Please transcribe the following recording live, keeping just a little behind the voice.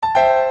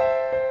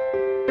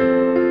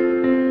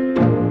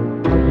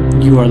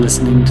You are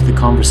listening to the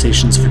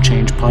Conversations for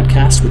Change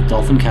podcast with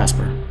Dolphin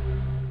Casper.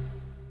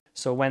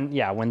 So I'm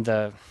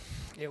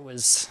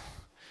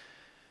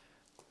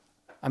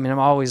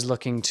always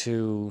looking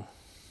to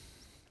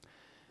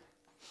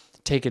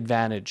take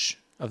advantage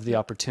of the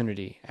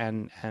opportunity,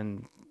 and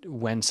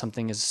when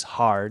something is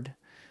hard,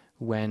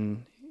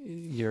 when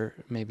your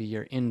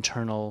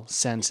internal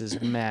sense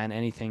is, man,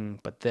 anything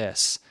but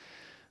this,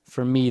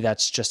 for me,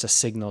 that's just a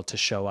signal to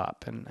show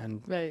up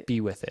and Right.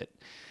 be with it.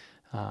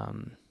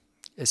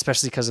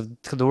 Especially because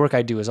the work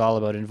I do is all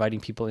about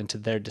inviting people into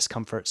their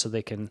discomfort so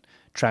they can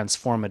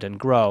transform it and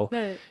grow.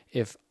 Right.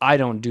 If I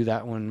don't do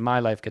that when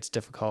my life gets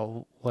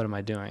difficult, what am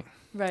I doing?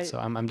 Right. So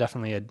I'm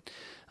definitely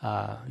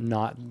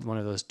not one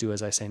of those do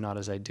as I say, not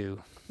as I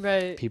do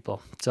Right.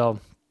 people. So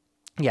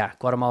yeah,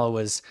 Guatemala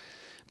was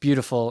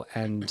beautiful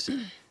and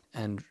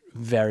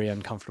very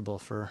uncomfortable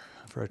for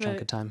a chunk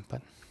Right. of time,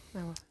 but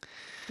Oh, well.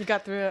 You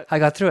got through it. I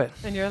got through it.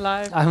 And you're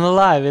alive. I'm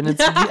alive, and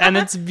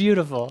it's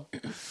beautiful.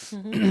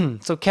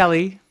 So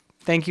Kelly,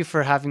 thank you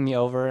for having me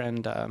over,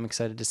 and I'm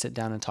excited to sit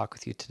down and talk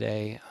with you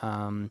today.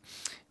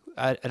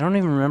 I don't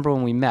even remember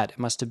when we met. It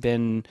must have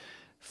been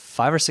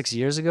 5 or 6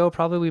 years ago,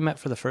 probably. We met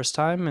for the first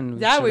time, and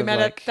We met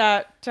at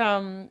that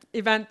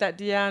event that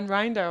Deanne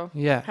Rindo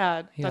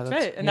had. Yeah, That's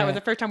right. And that was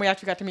the first time we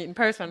actually got to meet in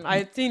person. I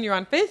had seen you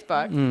on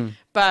Facebook,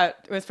 but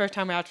it was the first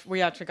time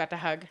we actually got to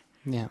hug.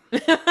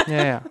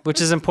 Yeah,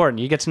 which is important.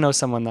 You get to know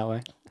someone that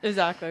way.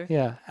 Exactly.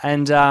 Yeah,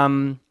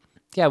 and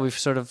we've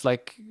sort of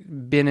like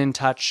been in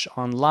touch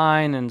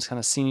online and kind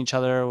of seen each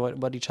other,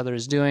 what each other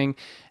is doing,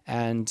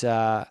 and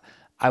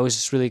I was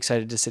just really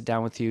excited to sit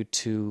down with you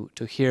to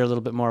hear a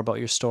little bit more about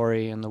your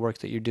story and the work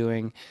that you're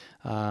doing.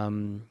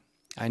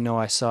 I know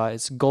I saw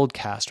it's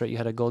Goldcast, right? You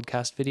had a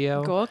Goldcast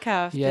video.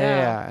 Goldcast,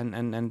 yeah.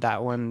 And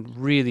that one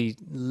really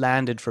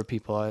landed for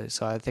people.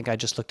 So I think I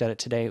just looked at it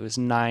today. It was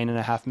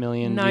 9.5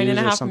 million views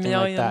or something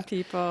like that. 9.5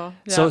 million people.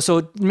 Yeah.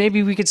 So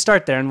maybe we could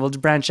start there and we'll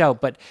branch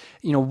out. But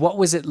what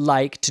was it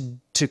like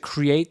to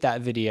create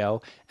that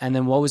video, and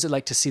then what was it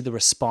like to see the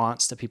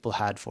response that people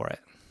had for it?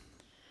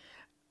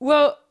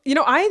 Well,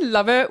 I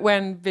love it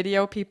when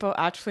video people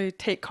actually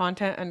take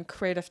content and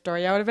create a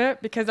story out of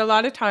it, because a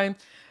lot of times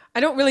I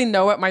don't really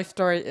know what my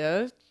story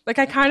is. Like,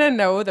 I kind of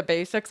know the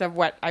basics of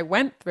what I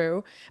went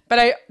through, but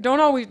I don't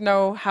always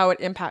know how it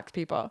impacts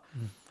people.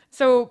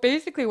 So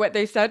basically what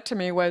they said to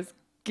me was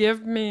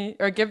give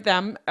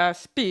them a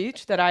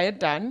speech that I had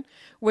done,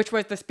 which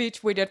was the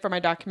speech we did for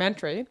my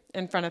documentary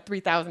in front of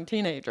 3,000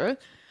 teenagers.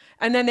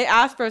 And then they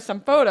asked for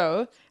some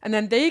photos, and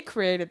then they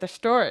created the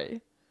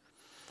story.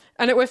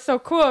 And it was so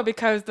cool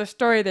because the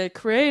story they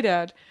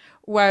created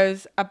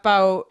was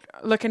about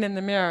looking in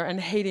the mirror and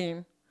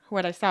hating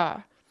what I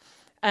saw,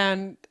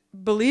 and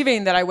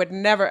believing that I would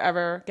never,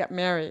 ever get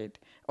married,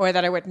 or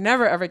that I would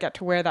never, ever get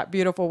to wear that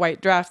beautiful white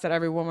dress that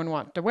every woman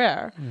wants to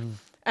wear.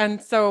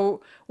 And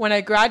so when I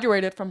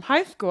graduated from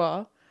high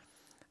school,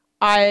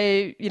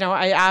 I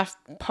asked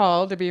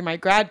Paul to be my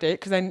grad date,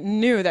 because I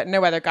knew that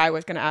no other guy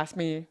was going to ask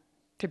me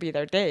to be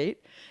their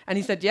date. And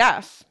he said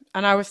yes.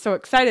 And I was so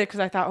excited because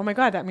I thought, oh my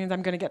God, that means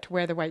I'm going to get to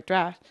wear the white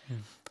dress.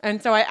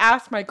 And so I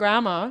asked my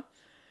grandma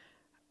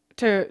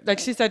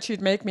she said she'd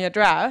make me a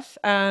dress,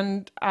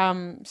 and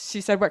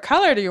she said, what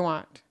color do you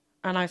want?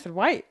 And I said,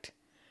 white.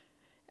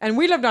 And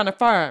we lived on a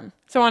farm.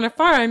 So on a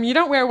farm, you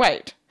don't wear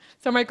white.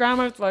 So my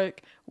grandma's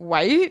like,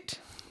 white?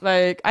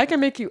 Like, I can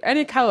make you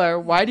any color.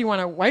 Why do you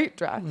want a white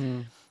dress?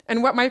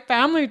 And what my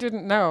family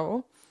didn't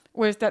know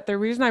was that the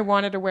reason I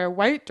wanted to wear a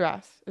white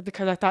dress is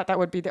because I thought that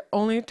would be the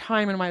only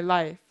time in my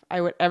life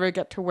I would ever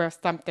get to wear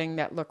something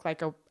that looked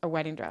like a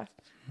wedding dress.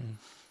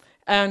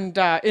 And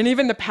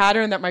even the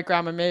pattern that my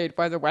grandma made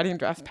was a wedding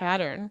dress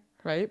pattern,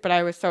 right? But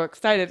I was so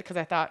excited because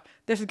I thought,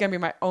 this is going to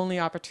be my only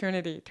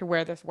opportunity to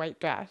wear this white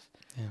dress.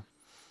 Yeah.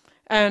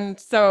 And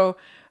so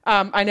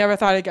I never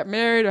thought I'd get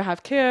married or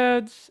have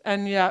kids.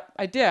 And yet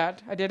I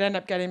did. I did end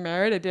up getting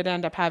married. I did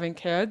end up having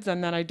kids.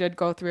 And then I did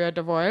go through a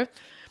divorce.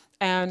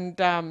 And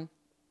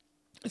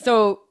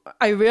so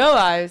I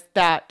realized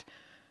that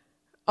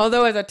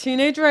although as a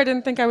teenager I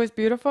didn't think I was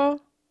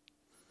beautiful,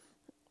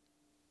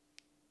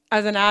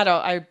 as an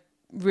adult I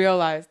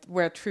realized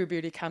where true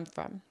beauty comes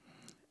from.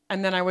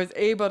 And then I was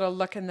able to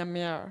look in the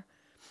mirror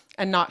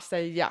and not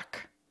say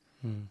yuck.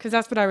 Because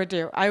that's what I would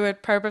do. I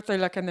would purposely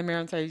look in the mirror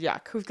and say,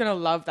 yuck, who's going to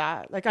love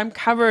that? Like, I'm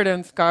covered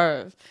in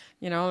scars.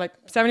 Like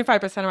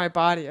 75% of my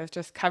body is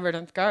just covered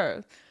in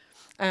scars.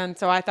 And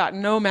so I thought,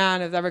 no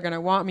man is ever going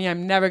to want me.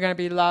 I'm never going to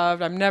be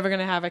loved. I'm never going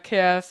to have a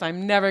kiss.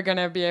 I'm never going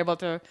to be able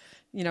to,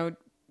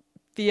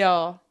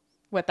 feel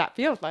what that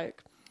feels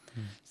like.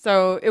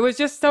 So it was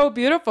just so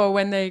beautiful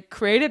when they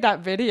created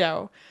that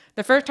video.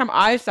 The first time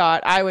I saw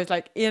it, I was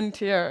like in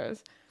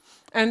tears.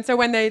 And so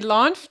when they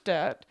launched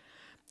it,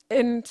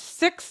 in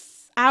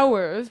 6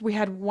 hours, we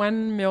had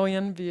 1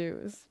 million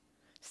views.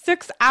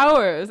 6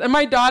 hours. And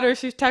my daughter,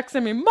 she's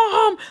texting me,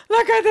 Mom,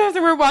 look at this.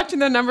 And we're watching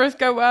the numbers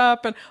go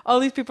up, and all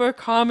these people are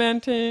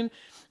commenting.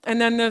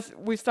 And then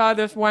we saw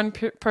this one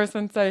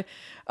person say,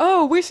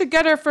 oh, we should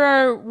get her for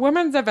our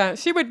women's event.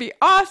 She would be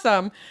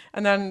awesome.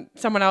 And then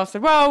someone else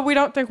said, well, we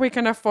don't think we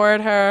can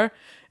afford her.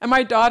 And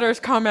my daughter's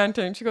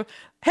commenting. She goes,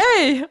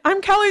 hey,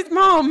 I'm Kelly's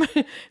mom.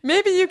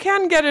 Maybe you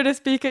can get her to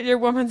speak at your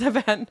women's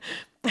event.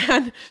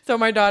 And so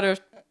my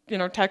daughter's,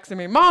 texting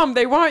me, Mom,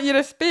 they want you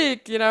to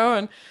speak,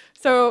 And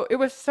so it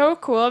was so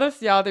cool to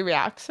see all the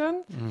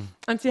reactions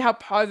and see how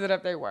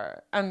positive they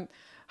were and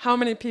how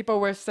many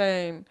people were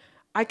saying,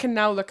 I can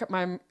now look at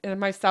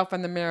myself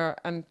in the mirror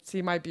and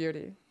see my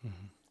beauty.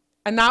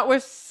 And that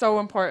was so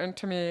important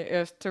to me,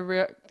 is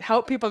to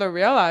help people to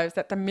realize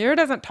that the mirror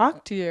doesn't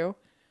talk to you.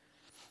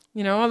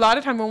 A lot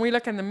of time when we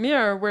look in the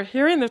mirror, we're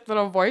hearing this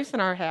little voice in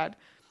our head.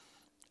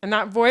 And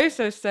that voice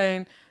is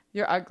saying,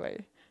 you're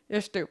ugly,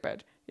 you're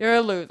stupid, you're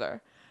a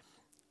loser,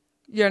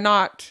 you're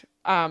not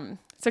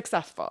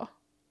successful,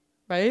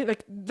 right?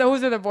 Like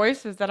those are the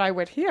voices that I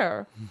would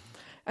hear.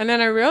 And then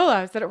I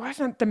realized that it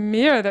wasn't the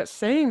mirror that's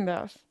saying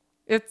this.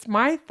 It's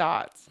my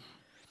thoughts.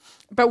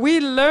 But we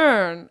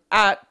learn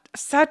at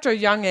such a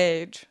young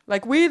age,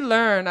 like we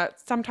learn at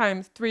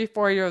sometimes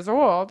 3-4 years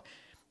old,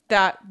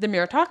 that the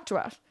mirror talked to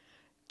us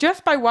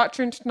just by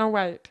watching Snow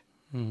White.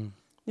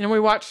 We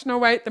watch Snow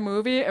White, the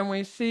movie, and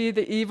we see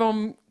the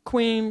evil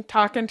queen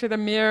talking to the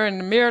mirror, and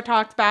the mirror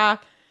talks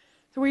back.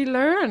 So we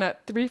learn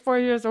at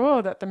 3-4 years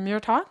old that the mirror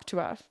talked to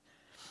us.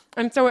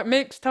 And so it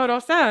makes total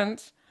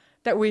sense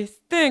that we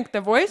think the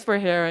voice we're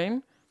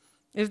hearing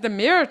is the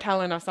mirror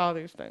telling us all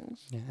these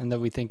things. Yeah, and that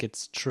we think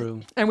it's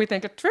true. And we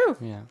think it's true.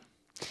 Yeah.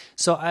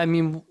 So, I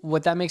mean,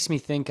 what that makes me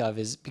think of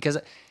is, because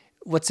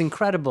what's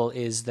incredible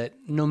is that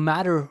no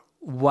matter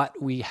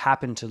what we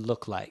happen to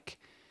look like,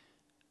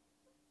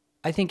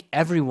 I think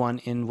everyone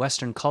in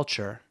Western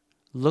culture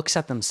looks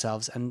at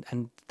themselves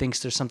and thinks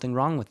there's something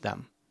wrong with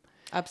them.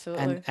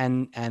 Absolutely.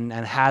 And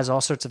has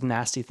all sorts of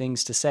nasty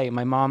things to say.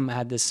 My mom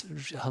had this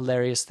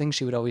hilarious thing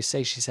she would always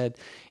say. She said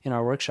in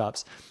our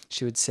workshops,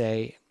 she would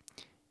say,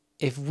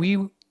 if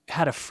we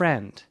had a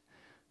friend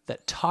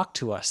that talked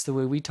to us the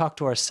way we talk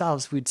to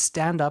ourselves, we'd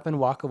stand up and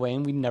walk away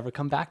and we'd never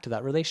come back to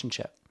that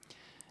relationship.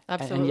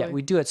 Absolutely. And yet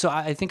we do it. So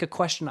I think a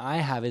question I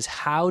have is,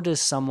 how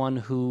does someone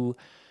who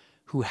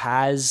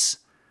has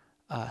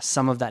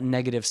some of that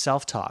negative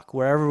self-talk,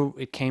 wherever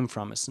it came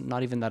from, it's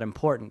not even that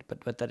important,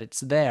 but that it's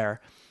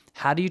there,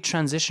 how do you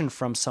transition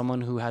from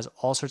someone who has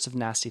all sorts of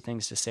nasty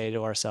things to say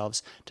to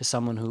ourselves to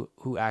someone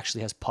who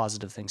actually has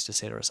positive things to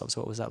say to ourselves?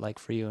 What was that like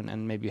for you?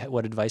 And maybe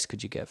what advice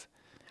could you give?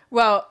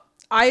 Well,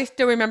 I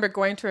still remember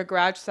going to a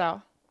garage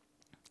sale,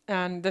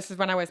 and this is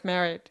when I was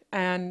married.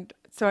 And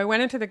so I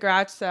went into the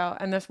garage sale,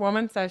 and this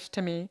woman says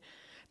to me,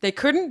 they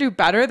couldn't do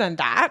better than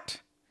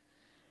that.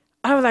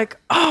 I was like,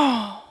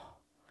 oh,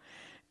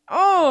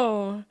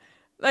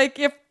 like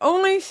if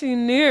only she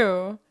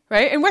knew,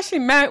 right? And what she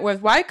meant was,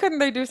 why couldn't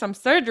they do some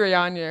surgery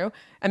on you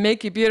and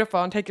make you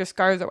beautiful and take your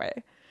scars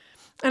away?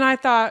 And I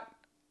thought,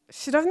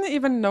 she doesn't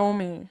even know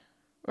me,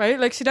 right?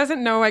 Like she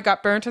doesn't know I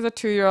got burnt as a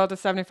 2-year-old to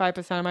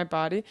 75% of my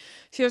body.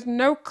 She has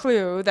no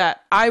clue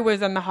that I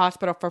was in the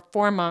hospital for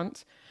 4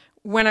 months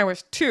when I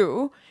was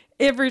 2.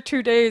 Every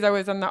 2 days I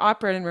was in the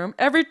operating room.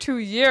 Every 2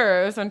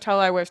 years until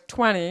I was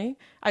 20,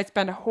 I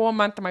spent a whole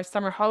month of my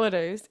summer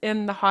holidays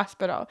in the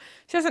hospital.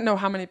 She doesn't know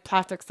how many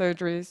plastic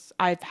surgeries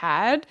I've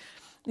had,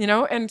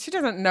 and she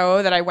doesn't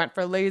know that I went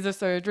for laser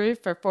surgery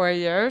for 4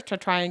 years to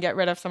try and get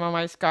rid of some of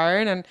my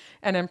scarring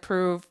and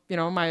improve,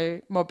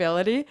 my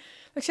mobility.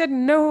 Like she had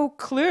no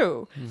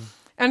clue.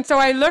 And so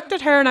I looked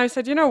at her and I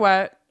said, you know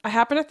what? I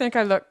happen to think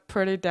I look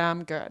pretty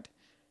damn good.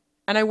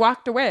 And I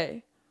walked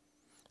away.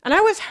 And I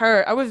was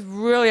hurt. I was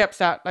really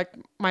upset. Like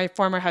my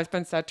former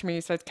husband said to me,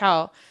 he said,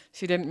 Cal,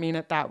 she didn't mean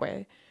it that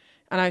way.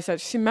 And I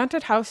said, she meant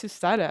it how she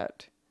said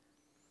it.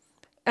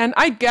 And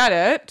I get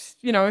it.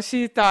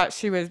 She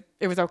thought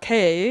it was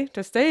okay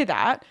to say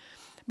that.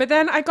 But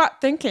then I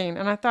got thinking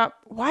and I thought,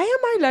 why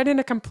am I letting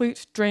a complete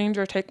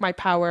stranger take my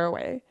power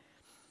away?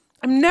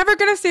 I'm never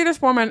going to see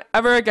this woman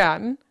ever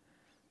again.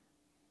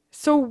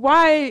 So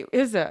why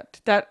is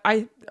it that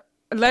I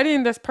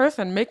letting this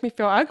person make me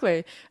feel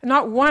ugly? And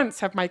not once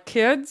have my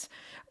kids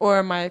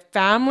or my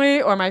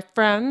family or my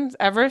friends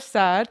ever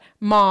said,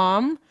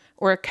 Mom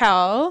or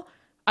Cal,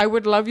 I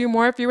would love you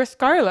more if you were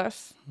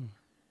scarless.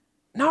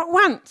 Not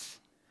once.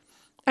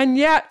 And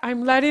yet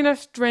I'm letting a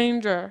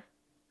stranger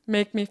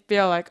make me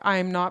feel like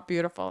I'm not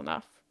beautiful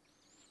enough.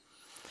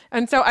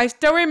 And so I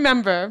still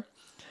remember,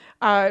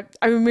 I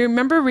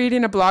remember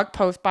reading a blog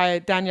post by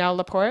Danielle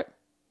Laporte.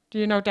 Do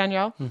you know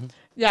Danielle? Mm-hmm.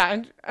 Yeah,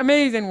 an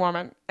amazing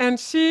woman. And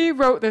she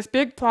wrote this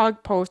big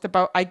blog post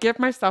about I give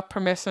myself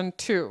permission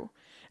to,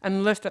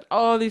 and listed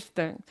all these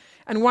things.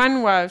 And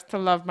one was to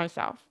love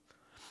myself.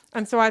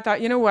 And so I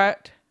thought, you know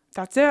what?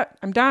 That's it.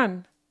 I'm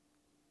done.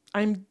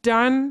 I'm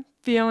done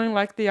feeling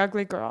like the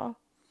ugly girl.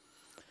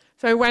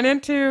 So I went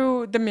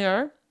into the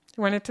mirror,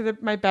 went into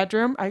my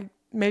bedroom. I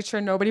made sure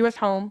nobody was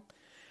home,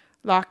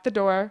 locked the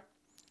door.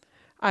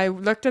 I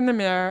looked in the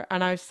mirror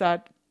and I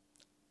said,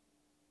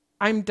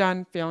 I'm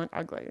done feeling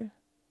ugly.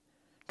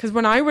 Because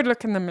when I would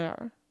look in the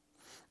mirror,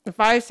 if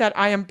I said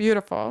I am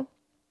beautiful,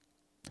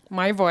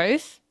 my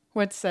voice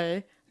would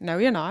say, no,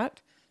 you're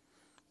not.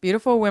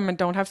 Beautiful women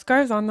don't have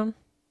scars on them.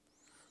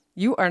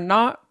 You are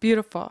not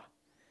beautiful.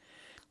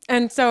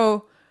 And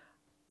so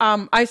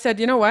I said,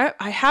 you know what?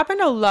 I happen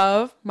to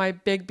love my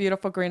big,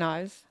 beautiful green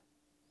eyes.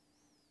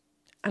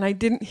 And I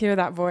didn't hear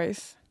that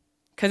voice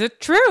because it's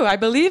true. I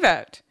believe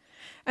it.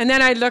 And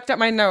then I looked at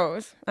my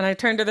nose and I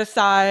turned to the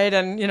side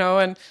and,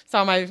 and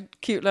saw my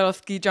cute little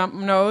ski jump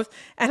nose.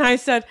 And I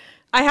said,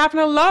 I happen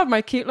to love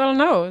my cute little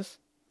nose.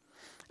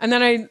 And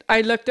then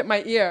I looked at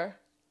my ear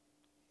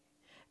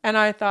and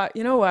I thought,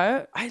 you know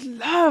what? I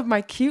love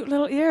my cute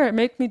little ear. It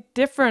makes me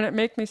different. It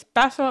makes me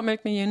special. It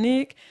makes me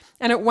unique.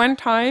 And at one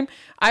time,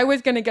 I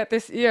was going to get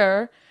this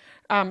ear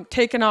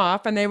taken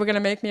off and they were going to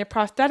make me a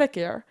prosthetic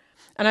ear.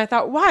 And I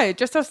thought, why?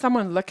 Just so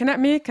someone looking at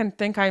me can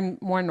think I'm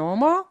more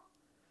normal?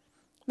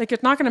 Like,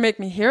 it's not going to make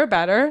me hear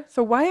better.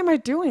 So why am I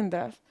doing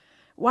this?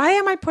 Why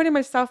am I putting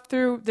myself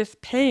through this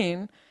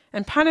pain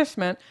and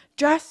punishment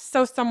just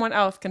so someone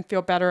else can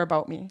feel better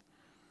about me?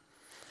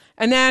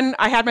 And then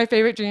I had my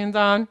favorite jeans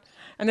on.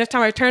 And this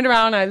time I turned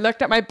around and I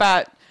looked at my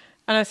butt.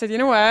 And I said, you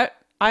know what?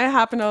 I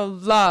happen to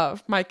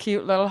love my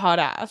cute little hot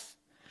ass.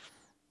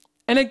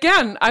 And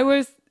again,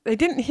 I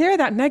didn't hear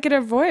that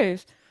negative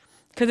voice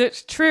because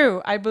it's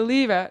true. I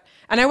believe it.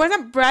 And I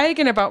wasn't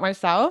bragging about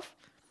myself.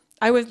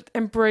 I was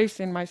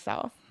embracing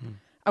myself.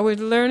 I was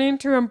learning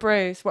to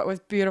embrace what was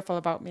beautiful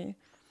about me.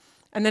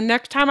 And the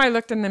next time I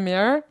looked in the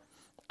mirror,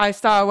 I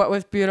saw what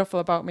was beautiful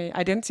about me.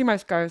 I didn't see my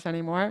scars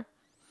anymore.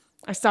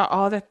 I saw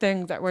all the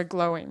things that were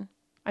glowing.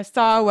 I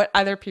saw what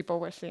other people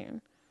were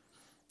seeing.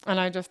 And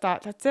I just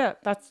thought, that's it.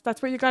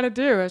 That's what you got to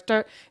do. Is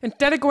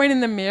instead of going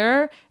in the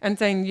mirror and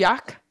saying,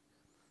 yuck,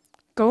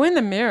 go in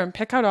the mirror and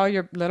pick out all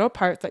your little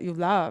parts that you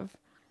love.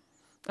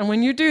 And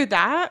when you do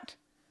that,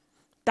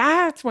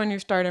 that's when you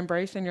start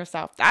embracing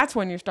yourself. That's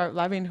when you start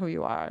loving who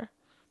you are.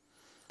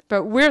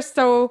 But we're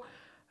so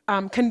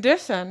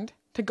conditioned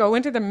to go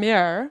into the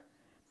mirror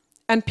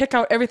and pick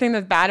out everything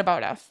that's bad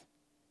about us,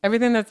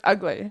 everything that's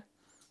ugly,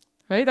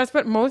 right? That's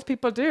what most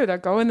people do. They'll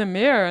go in the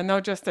mirror and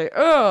they'll just say,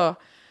 oh,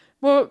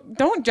 well,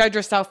 don't judge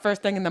yourself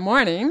first thing in the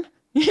morning,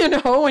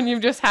 when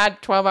you've just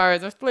had 12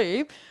 hours of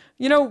sleep.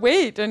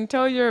 Wait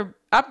until you're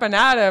up and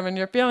at 'em and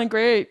you're feeling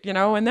great,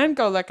 and then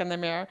go look in the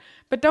mirror.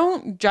 But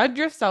don't judge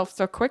yourself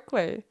so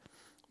quickly,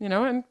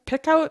 and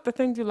pick out the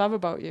things you love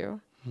about you.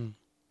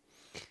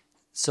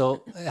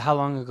 So how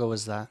long ago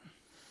was that?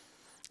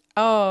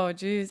 Oh,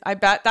 geez. I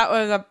bet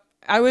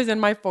I was in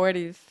my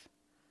 40s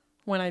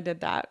when I did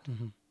that.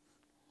 Mm-hmm.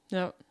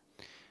 Yep.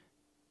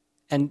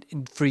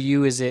 And for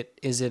you, is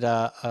it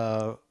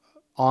a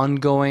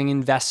ongoing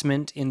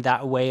investment in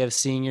that way of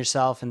seeing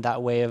yourself and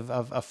that way of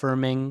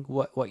affirming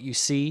what you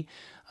see?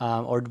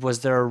 Or was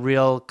there a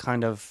real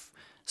kind of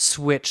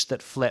switch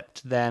that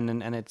flipped then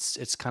and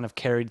it's kind of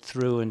carried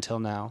through until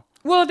now?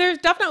 Well, there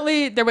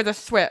was a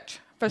switch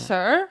for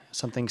sure.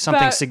 Something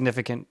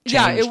significant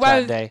changed it was,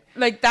 that day.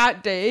 Like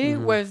that day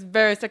was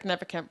very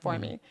significant for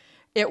me.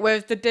 It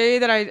was the day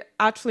that I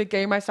actually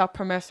gave myself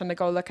permission to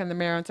go look in the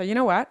mirror and say, you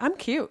know what? I'm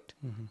cute.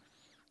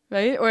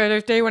 Right? Or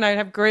there's a day when I'd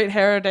have great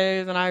hair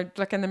days and I'd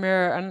look in the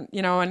mirror and,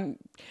 and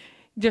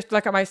just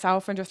look at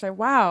myself and just say,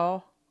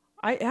 wow,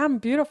 I am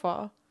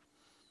beautiful.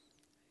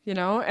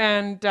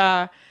 And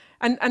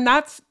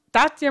that's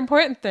the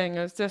important thing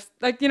is just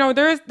like,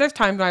 there's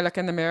times when I look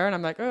in the mirror and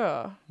I'm like,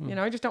 oh,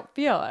 I just don't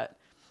feel it.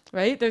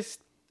 Right? There's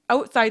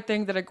outside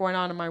things that are going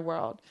on in my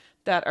world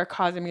that are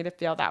causing me to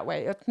feel that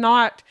way. It's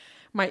not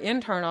my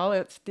internal,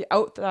 it's the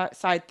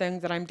outside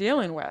things that I'm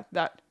dealing with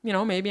that,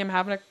 maybe I'm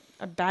having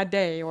a bad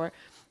day or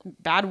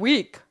bad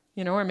week,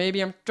 or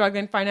maybe I'm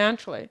struggling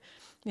financially.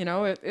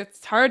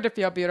 It's hard to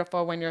feel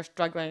beautiful when you're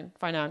struggling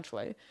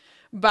financially.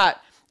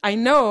 But I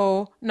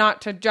know not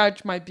to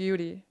judge my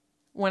beauty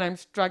when I'm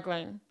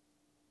struggling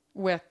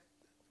with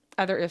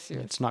other issues.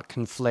 It's not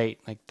conflate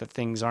like the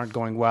things aren't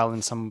going well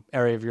in some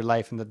area of your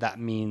life and that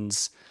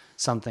means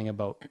something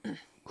about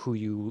who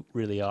you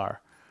really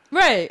are.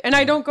 Right. And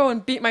I don't go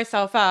and beat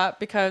myself up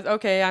because,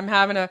 okay, I'm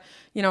having a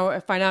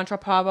financial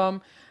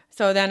problem.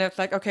 So then it's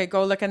like, okay,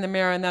 go look in the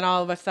mirror. And then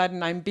all of a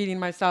sudden I'm beating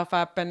myself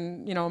up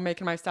and,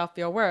 making myself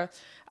feel worse.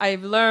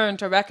 I've learned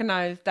to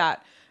recognize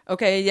that,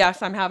 okay,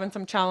 yes, I'm having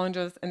some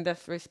challenges in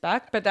this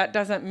respect, but that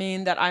doesn't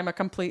mean that I'm a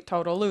complete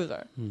total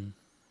loser.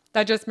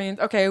 That just means,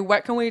 okay,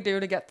 what can we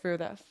do to get through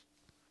this?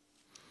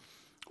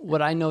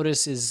 What I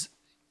notice is,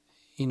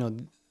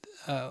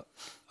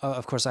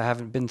 of course, I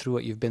haven't been through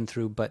what you've been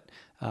through, but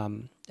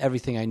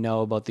everything I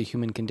know about the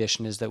human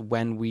condition is that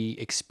when we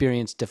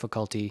experience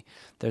difficulty,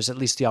 there's at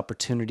least the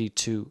opportunity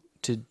to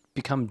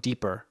become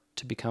deeper,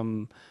 to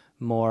become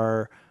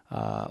more,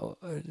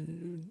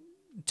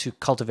 to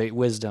cultivate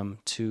wisdom,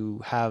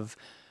 to have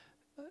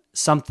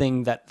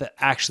something that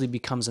actually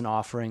becomes an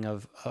offering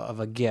of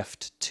a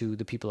gift to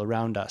the people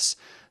around us.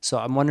 So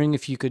I'm wondering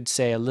if you could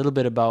say a little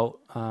bit about,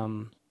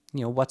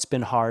 what's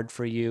been hard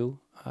for you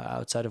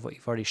outside of what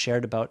you've already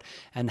shared about,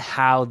 and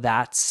how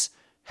that's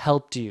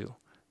helped you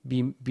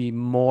be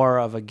more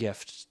of a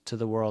gift to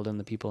the world and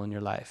the people in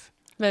your life.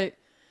 Right.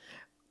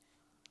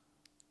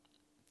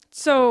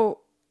 So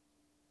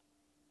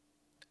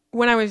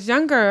when I was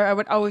younger, I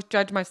would always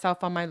judge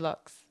myself on my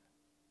looks.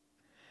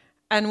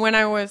 And when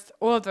I was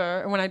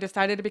older, and when I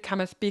decided to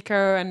become a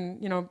speaker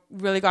and,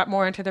 really got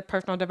more into the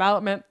personal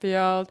development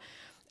field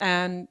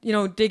and,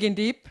 digging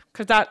deep,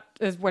 because that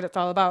is what it's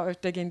all about, is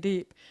digging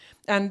deep.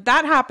 And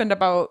that happened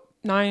about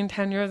 9,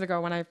 10 years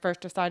ago when I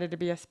first decided to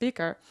be a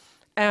speaker.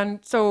 And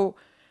so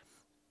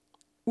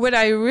what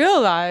I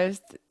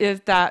realized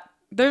is that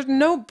there's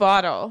no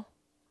bottle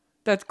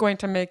that's going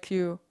to make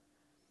you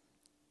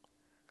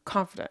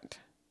confident.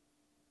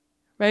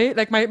 Right?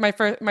 Like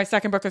my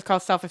second book is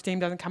called Self-Esteem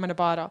Doesn't Come in a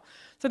Bottle.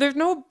 So there's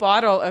no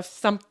bottle of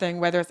something,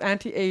 whether it's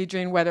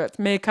anti-aging, whether it's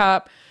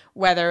makeup,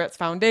 whether it's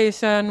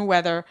foundation,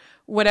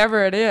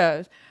 whatever it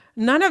is.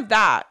 None of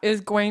that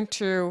is going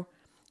to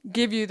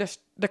give you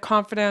the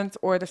confidence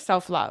or the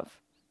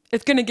self-love.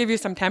 It's going to give you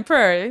some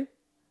temporary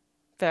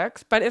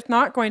fix, but it's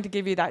not going to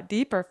give you that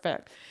deeper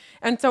fix.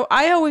 And so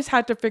I always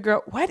had to figure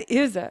out, what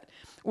is it?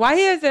 Why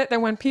is it that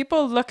when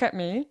people look at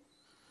me,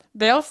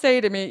 they'll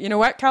say to me, you know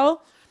what,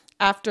 Kel?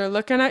 After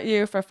looking at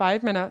you for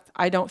 5 minutes,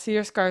 I don't see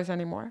your scars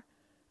anymore.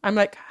 I'm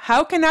like,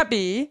 how can that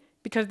be?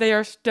 Because they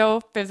are still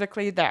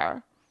physically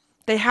there.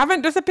 They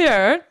haven't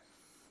disappeared,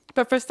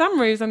 but for some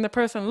reason, the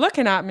person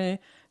looking at me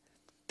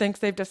thinks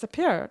they've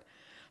disappeared.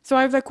 So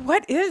I was like,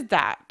 what is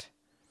that?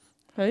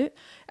 Right?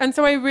 And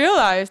so I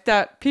realized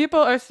that people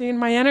are seeing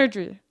my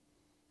energy.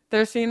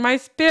 They're seeing my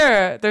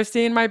spirit. They're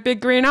seeing my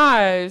big green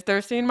eyes.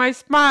 They're seeing my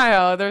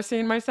smile. They're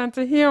seeing my sense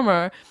of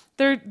humor.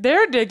 They're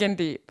digging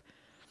deep.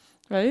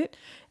 Right?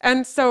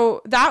 And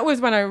so that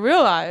was when I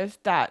realized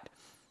that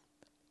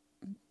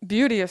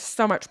beauty is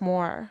so much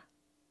more,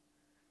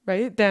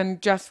 right, than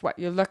just what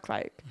you look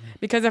like. Mm-hmm.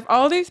 Because if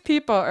all these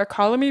people are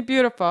calling me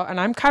beautiful and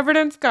I'm covered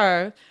in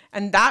scars,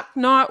 and that's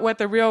not what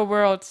the real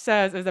world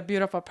says is a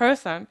beautiful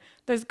person,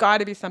 there's got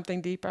to be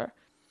something deeper.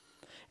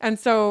 And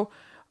so,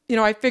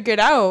 I figured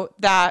out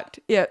that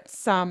it's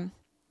some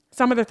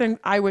of the things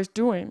I was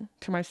doing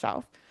to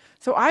myself.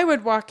 So I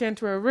would walk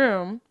into a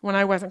room when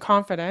I wasn't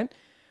confident,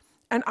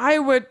 and I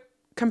would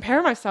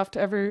compare myself to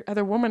every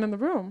other woman in the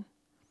room.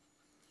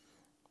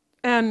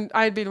 And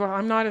I'd be, well,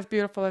 I'm not as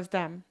beautiful as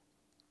them.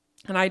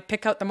 And I'd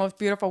pick out the most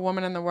beautiful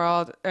woman in the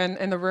world and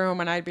in the room,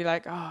 and I'd be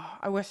like, oh,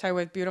 I wish I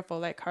was beautiful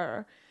like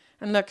her.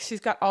 And look, she's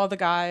got all the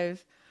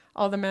guys,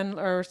 all the men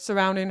are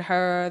surrounding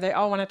her. They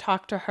all want to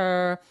talk to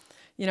her,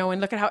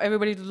 and look at how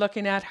everybody's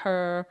looking at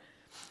her.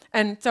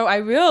 And so I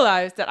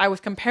realized that I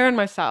was comparing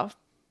myself.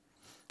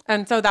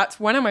 And so that's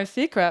one of my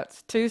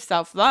secrets to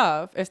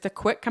self-love, is to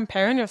quit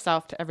comparing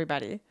yourself to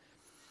everybody.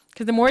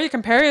 Because the more you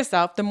compare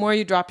yourself, the more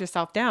you drop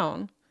yourself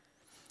down,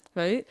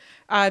 right?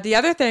 The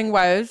other thing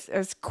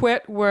is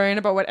quit worrying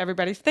about what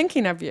everybody's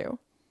thinking of you.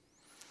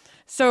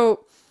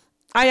 So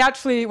when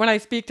I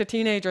speak to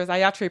teenagers,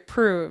 I actually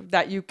prove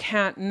that you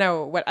can't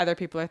know what other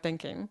people are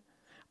thinking,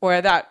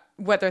 or that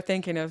what they're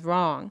thinking is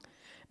wrong.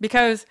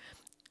 Because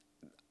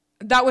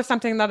that was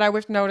something that I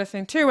was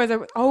noticing too, is I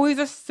was always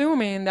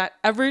assuming that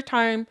every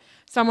time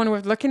someone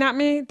was looking at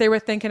me, they were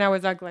thinking I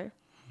was ugly.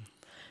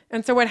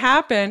 And so what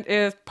happened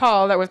is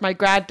Paul, that was my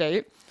grad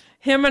date,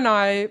 him and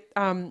I,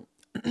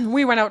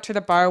 we went out to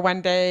the bar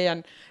one day,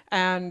 and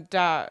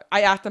I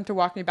asked him to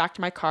walk me back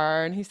to my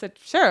car, and he said,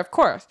 sure, of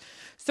course.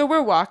 So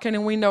we're walking,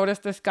 and we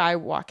noticed this guy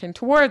walking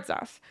towards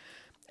us.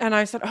 And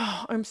I said,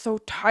 oh, I'm so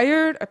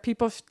tired of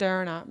people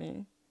staring at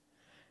me.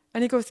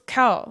 And he goes,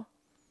 Kel,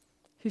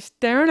 he's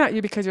staring at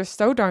you because you're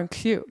so darn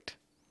cute.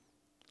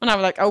 And I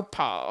was like, oh,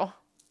 Paul,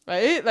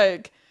 right?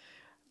 Like,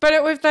 but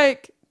it was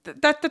like,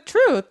 that's the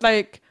truth.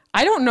 Like,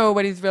 I don't know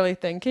what he's really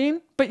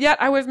thinking, but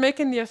yet I was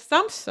making the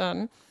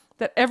assumption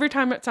that every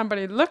time that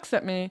somebody looks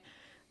at me,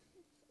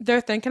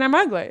 they're thinking I'm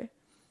ugly.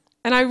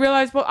 And I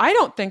realized, well, I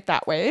don't think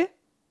that way,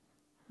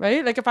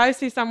 right? Like if I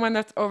see someone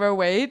that's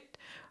overweight,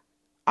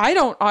 I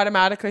don't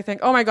automatically think,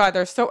 oh my God,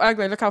 they're so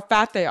ugly. Look how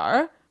fat they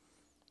are.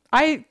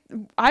 I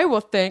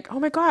will think, oh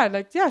my God,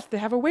 like, yes, they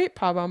have a weight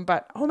problem,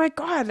 but oh my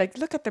God, like,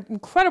 look at the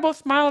incredible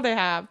smile they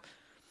have.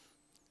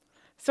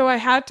 So I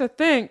had to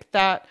think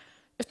that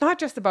it's not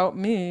just about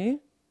me,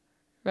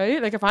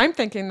 right? Like if I'm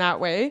thinking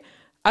that way,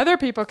 other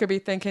people could be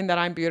thinking that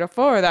I'm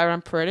beautiful or that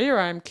I'm pretty or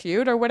I'm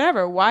cute or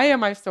whatever. Why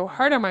am I so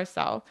hard on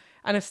myself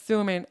and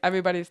assuming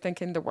everybody's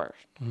thinking the worst?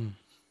 Mm.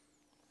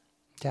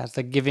 Yeah, it's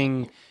like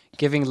giving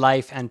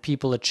life and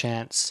people a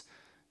chance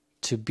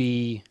to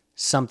be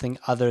something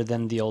other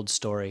than the old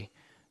story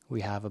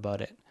we have about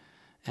it.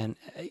 And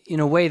in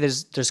a way,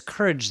 there's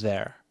courage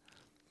there,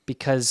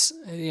 because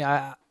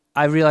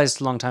I realized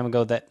a long time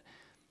ago that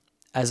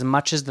as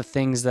much as the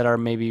things that are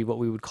maybe what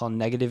we would call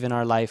negative in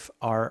our life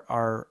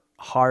are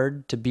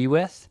hard to be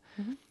with,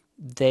 mm-hmm.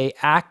 they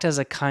act as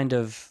a kind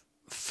of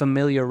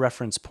familiar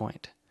reference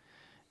point.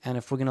 And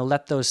if we're going to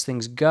let those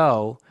things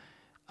go,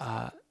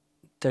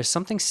 there's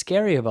something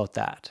scary about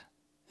that.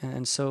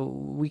 And so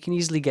we can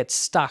easily get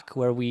stuck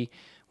where we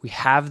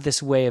have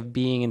this way of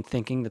being and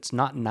thinking that's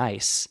not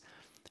nice,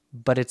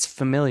 but it's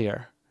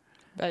familiar.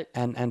 Right.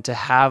 And to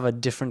have a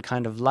different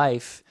kind of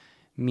life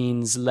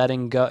means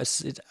letting go.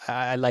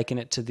 I liken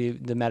it to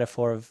the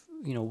metaphor of,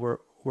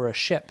 we're a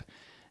ship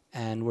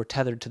and we're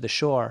tethered to the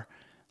shore.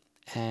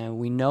 and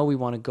we know we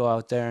want to go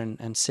out there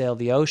and sail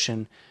the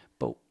ocean,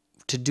 but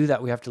to do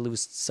that, we have to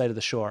lose sight of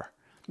the shore.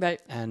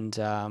 Right. And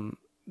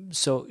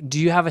so do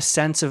you have a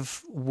sense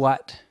of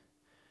what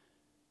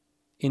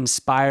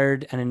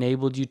inspired and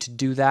enabled you to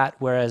do that,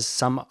 whereas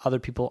some other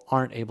people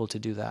aren't able to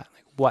do that?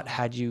 Like, what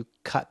had you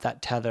cut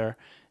that tether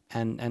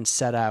and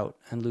set out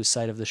and lose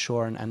sight of the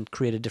shore and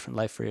create a different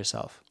life for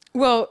yourself?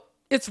 Well,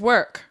 it's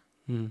work.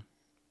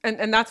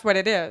 And that's what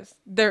it is.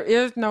 There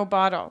is no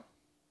bottle,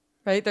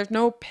 right? There's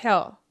no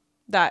pill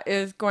that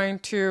is going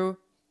to,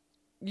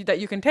 that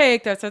you can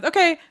take that says,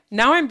 okay,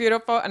 now I'm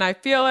beautiful and I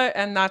feel it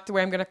and that's the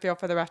way I'm going to feel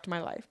for the rest of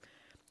my life.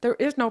 There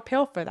is no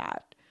pill for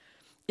that.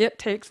 It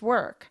takes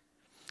work.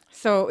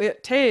 So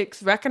it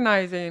takes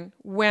recognizing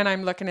when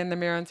I'm looking in the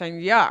mirror and saying,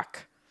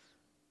 yuck.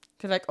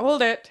 To like,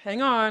 hold it,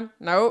 hang on.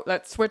 No,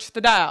 let's switch the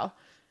dial.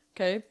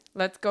 Okay,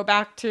 let's go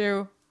back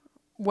to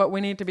what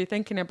we need to be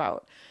thinking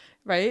about,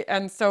 right?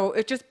 And so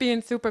it's just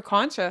being super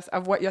conscious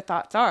of what your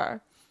thoughts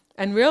are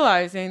and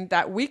realizing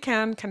that we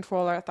can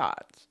control our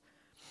thoughts.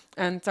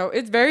 And so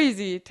it's very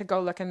easy to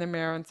go look in the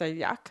mirror and say,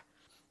 yuck.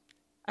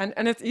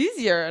 And it's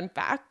easier, in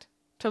fact,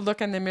 to look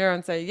in the mirror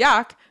and say,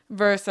 yuck,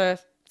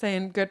 versus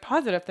saying good,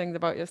 positive things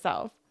about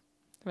yourself,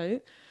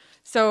 right?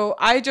 So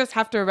I just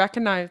have to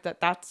recognize that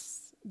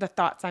that's the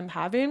thoughts I'm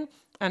having,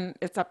 and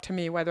it's up to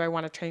me whether I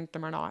want to change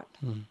them or not.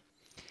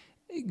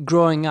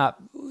 Growing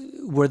up,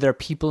 were there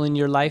people in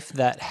your life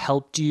that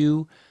helped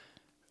you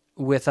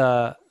with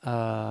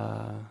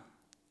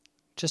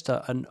just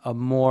a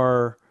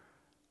more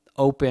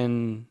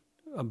open,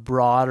 a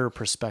broader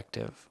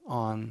perspective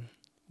on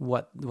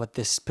what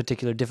this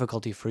particular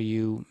difficulty for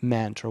you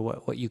meant, or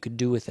what you could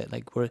do with it?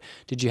 Like,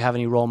 did you have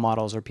any role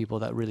models or people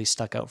that really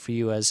stuck out for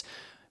you as,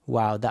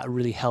 wow, that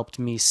really helped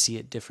me see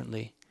it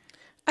differently?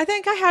 I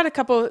think I had a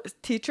couple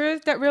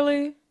teachers that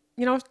really,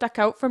 stuck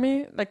out for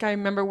me. Like I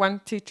remember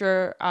one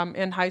teacher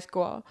in high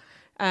school,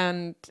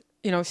 and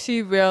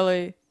she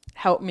really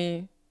helped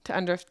me to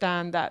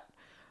understand that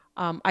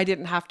I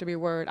didn't have to be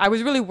worried. I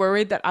was really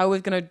worried that I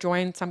was going to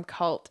join some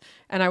cult.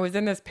 And I was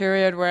in this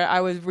period where I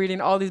was reading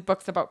all these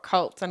books about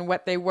cults and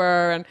what they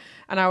were. And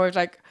I was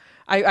like,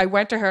 I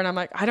went to her and I'm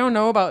like, I don't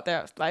know about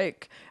this.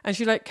 Like, and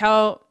she's like,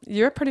 Cal,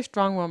 you're a pretty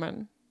strong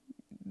woman.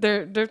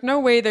 There's no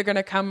way they're going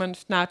to come and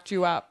snatch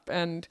you up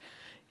and,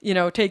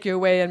 take you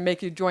away and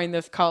make you join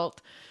this cult.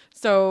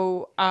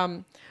 So,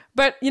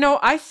 but,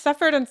 I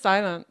suffered in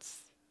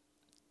silence.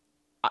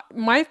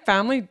 My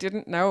family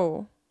didn't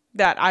know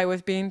that I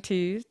was being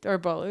teased or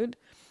bullied.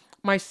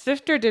 My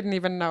sister didn't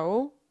even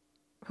know,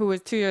 who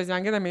was 2 years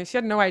younger than me. She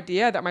had no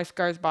idea that my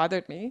scars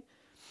bothered me.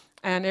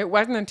 And it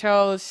wasn't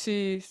until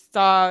she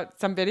saw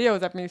some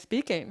videos of me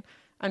speaking.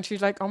 And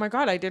she's like, oh my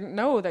God, I didn't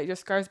know that your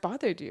scars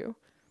bothered you.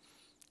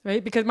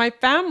 Right? Because my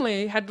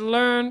family had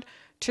learned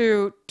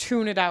to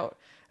tune it out.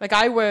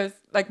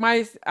 Like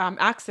my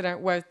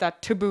accident was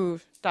that taboo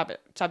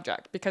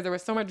subject, because there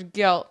was so much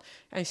guilt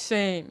and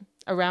shame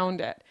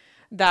around it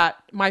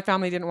that my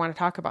family didn't want to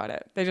talk about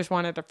it. They just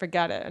wanted to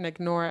forget it and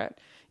ignore it,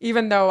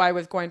 even though I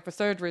was going for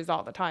surgeries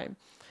all the time.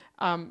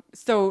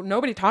 So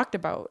nobody talked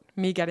about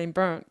me getting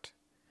burnt.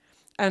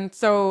 And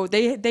so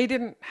they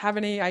didn't have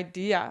any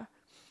idea.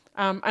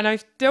 And I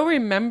still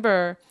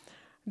remember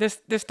this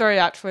story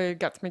actually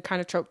gets me kind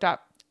of choked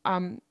up.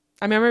 I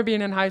remember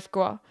being in high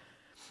school,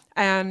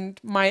 and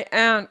my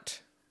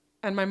aunt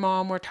and my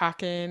mom were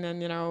talking,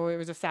 and it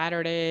was a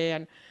Saturday,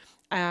 and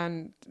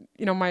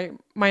my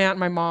aunt and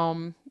my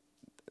mom,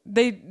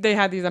 they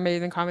had these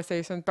amazing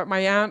conversations. But my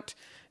aunt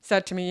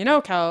said to me,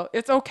 Cal,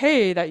 it's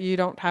okay that you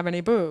don't have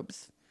any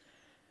boobs.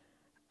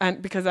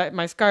 And because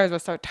my scars were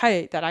so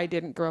tight that I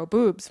didn't grow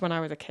boobs when I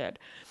was a kid.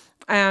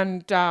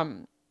 And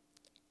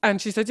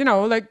she said,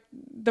 like,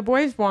 the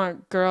boys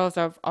want girls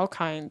of all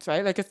kinds,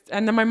 right? Like,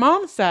 and then my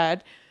mom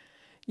said,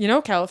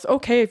 Cal, it's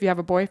okay if you have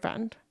a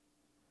boyfriend.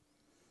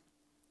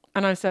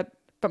 And I said,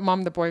 but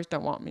Mom, the boys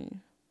don't want me.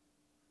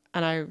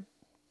 And I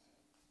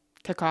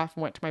took off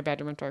and went to my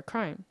bedroom and started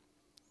crying,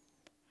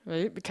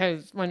 right?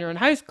 Because when you're in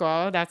high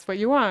school, that's what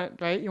you want,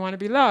 right? You want to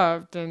be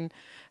loved, and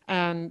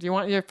you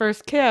want your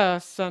first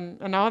kiss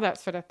and all that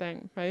sort of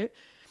thing, right?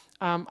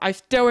 I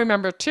still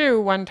remember,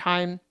 too, one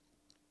time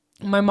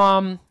my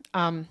mom,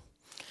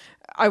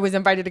 I was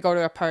invited to go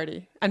to a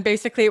party. And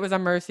basically it was a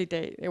mercy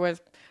date. It was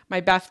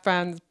my best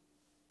friend's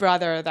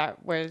brother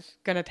that was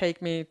going to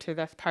take me to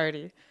this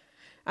party.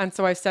 And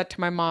so I said to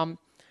my mom,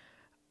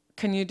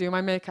 can you do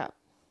my makeup?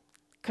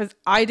 Because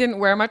I didn't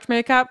wear much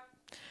makeup.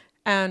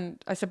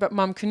 And I said, but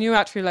Mom, can you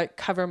actually like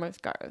cover my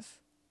scars?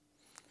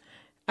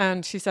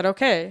 And she said,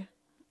 okay.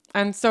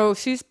 And so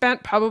she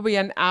spent probably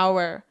an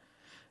hour,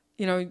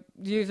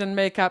 using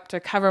makeup to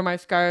cover my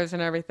scars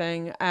and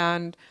everything.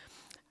 And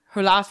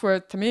her last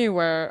words to me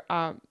were,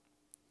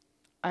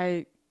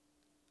 this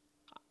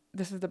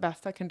is the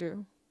best I can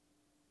do.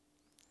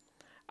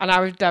 And I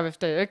was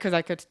devastated because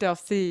I could still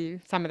see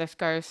some of the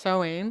scars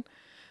showing.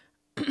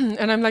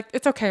 And I'm like,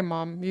 it's okay,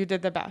 Mom, you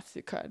did the best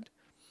you could.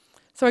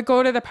 So I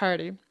go to the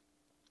party.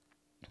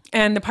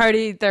 And the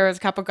party, there was a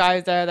couple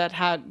guys there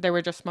that they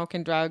were just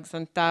smoking drugs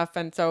and stuff.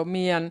 And so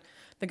me and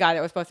the guy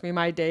that was supposed to be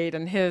my date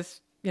and his,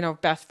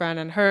 best friend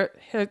and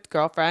his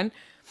girlfriend.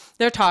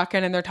 They're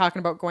talking and they're talking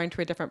about going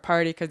to a different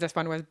party because this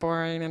one was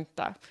boring and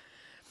stuff.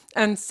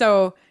 And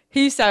so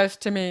he says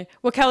to me,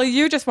 "Well, Kelly,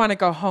 you just want to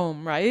go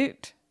home,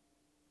 right?"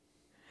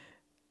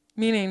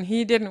 Meaning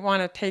he didn't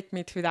want to take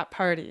me to that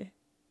party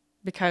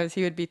because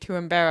he would be too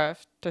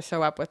embarrassed to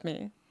show up with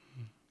me.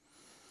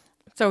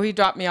 So he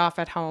dropped me off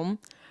at home.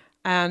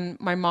 And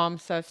my mom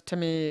says to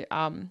me,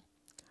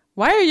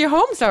 "Why are you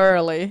home so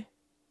early?"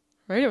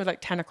 Right? It was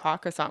like 10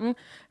 o'clock or something.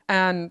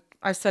 And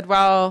I said,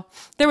 "Well,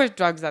 there was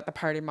drugs at the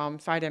party, Mom,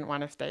 so I didn't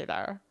want to stay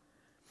there."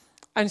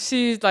 And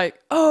she's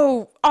like,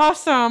 "Oh,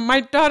 awesome.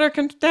 My daughter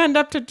can stand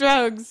up to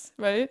drugs,"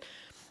 right?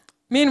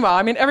 Meanwhile,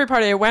 I mean, every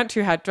party I went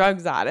to had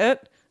drugs at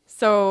it.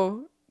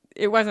 So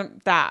it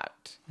wasn't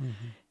that.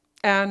 Mm-hmm.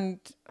 And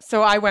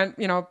so I went,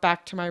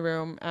 back to my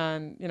room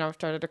and,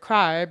 started to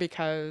cry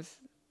because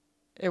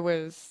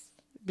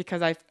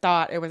I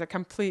thought it was a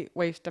complete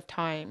waste of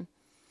time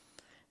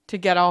to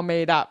get all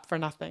made up for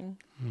nothing.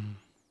 Mm-hmm.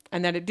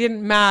 And that it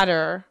didn't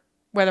matter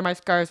whether my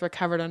scars were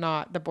covered or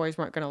not, the boys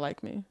weren't going to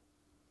like me.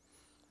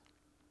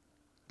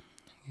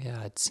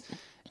 Yeah,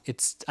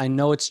 I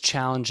know it's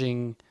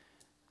challenging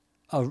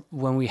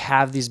when we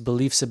have these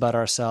beliefs about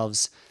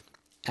ourselves,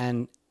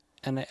 and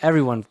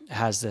everyone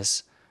has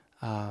this,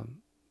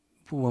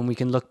 when we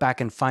can look back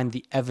and find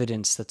the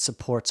evidence that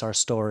supports our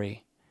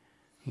story.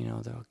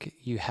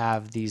 You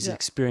have these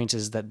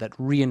experiences that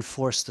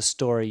reinforce the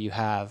story you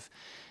have.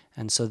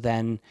 And so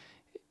then,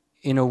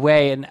 in a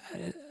way, and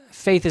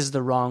faith is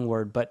the wrong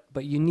word, but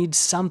you need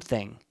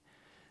something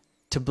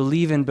to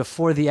believe in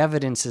before the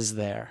evidence is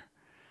there.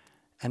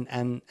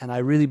 And I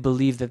really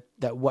believe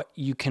that what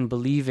you can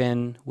believe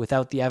in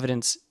without the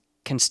evidence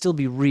can still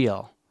be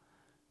real.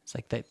 It's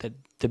like that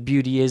the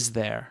beauty is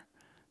there,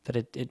 that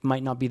it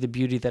might not be the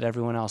beauty that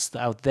everyone else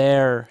out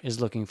there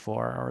is looking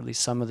for, or at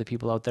least some of the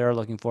people out there are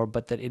looking for,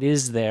 but that it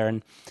is there.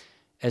 And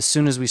as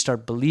soon as we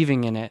start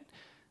believing in it,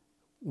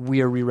 we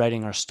are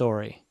rewriting our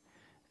story.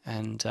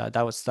 And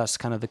that's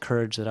kind of the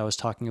courage that I was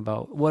talking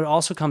about. What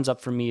also comes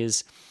up for me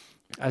is,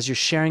 as you're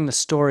sharing the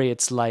story,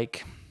 it's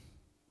like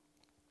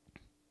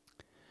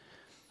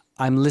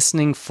I'm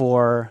listening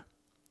for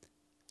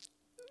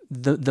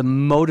the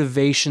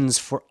motivations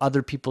for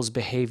other people's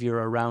behavior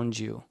around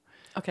you.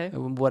 Okay.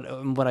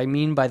 What I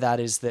mean by that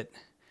is that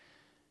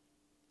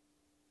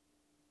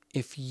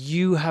if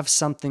you have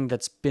something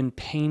that's been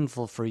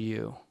painful for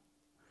you,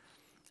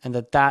 and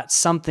that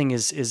something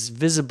is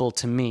visible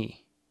to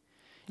me,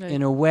 Right.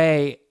 in a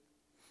way,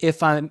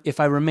 if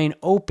I remain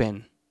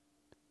open,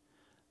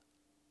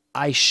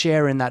 I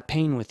share in that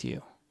pain with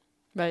you.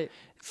 Right.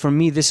 For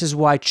me, this is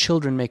why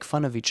children make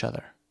fun of each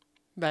other.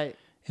 Right.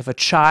 If a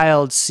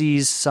child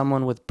sees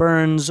someone with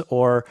burns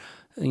or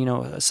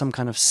some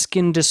kind of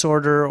skin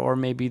disorder, or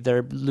maybe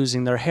they're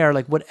losing their hair,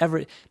 like whatever,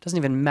 it doesn't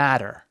even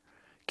matter.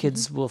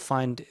 Kids will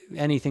find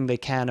anything they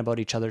can about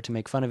each other to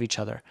make fun of each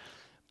other.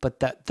 But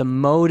that the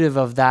motive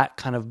of that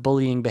kind of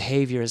bullying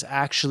behavior is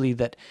actually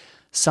that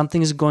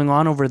something is going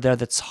on over there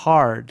that's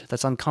hard,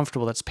 that's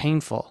uncomfortable, that's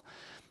painful.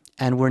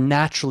 And we're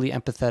naturally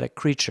empathetic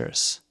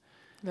creatures.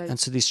 Right. And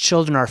so these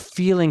children are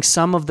feeling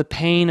some of the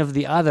pain of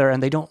the other,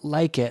 and they don't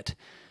like it.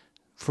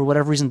 For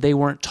whatever reason, they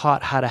weren't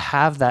taught how to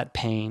have that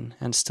pain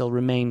and still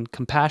remain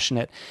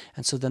compassionate.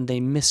 And so then they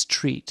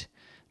mistreat,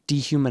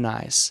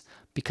 dehumanize,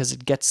 because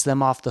it gets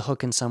them off the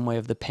hook in some way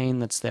of the pain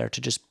that's there,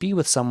 to just be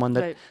with someone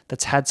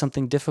that's had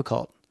something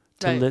difficult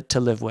to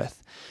live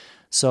with.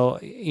 So,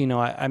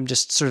 I'm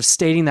just sort of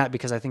stating that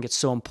because I think it's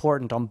so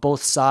important on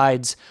both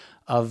sides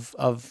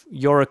of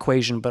your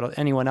equation, but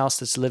anyone else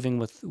that's living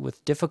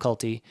with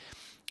difficulty,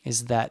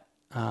 is that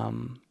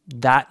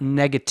that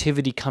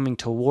negativity coming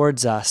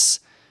towards us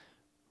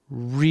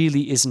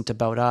really isn't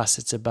about us.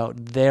 It's about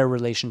their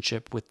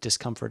relationship with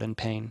discomfort and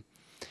pain.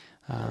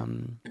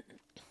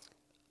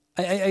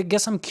 I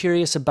guess I'm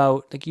curious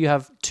about, like, you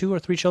have 2 or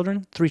 3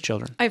 children? 3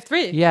 children. I have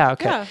 3. Yeah,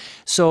 okay. Yeah.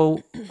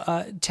 So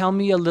tell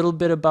me a little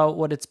bit about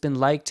what it's been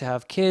like to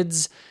have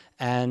kids,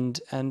 and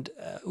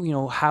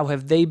how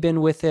have they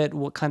been with it?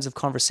 What kinds of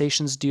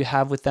conversations do you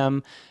have with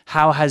them?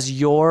 How has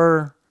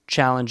your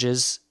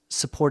challenges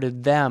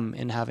supported them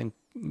in having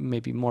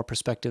maybe more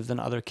perspective than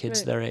other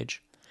kids their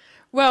age?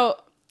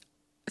 Well,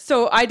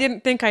 so I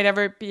didn't think I'd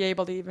ever be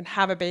able to even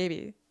have a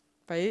baby,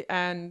 right?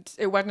 And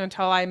it wasn't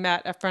until I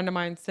met a friend of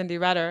mine, Cindy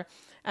Redder,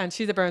 and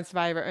she's a burn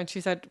survivor, and she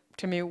said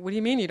to me, "What do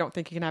you mean you don't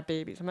think you can have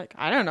babies?" I'm like,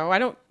 "I don't know. I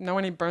don't know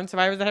any burn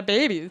survivors that have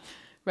babies,"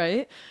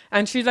 right?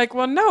 And she's like,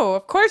 "Well, no,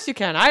 of course you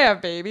can. I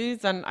have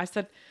babies." And I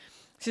said,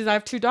 she said, "I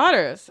have 2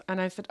 daughters."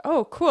 And I said,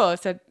 "Oh, cool." I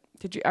said,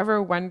 "Did you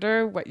ever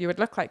wonder what you would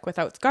look like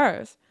without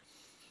scars?"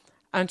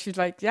 And she's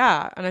like,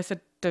 "Yeah." And I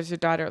said, "Does your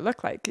daughter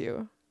look like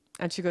you?"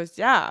 And she goes,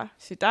 "Yeah,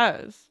 she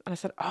does." And I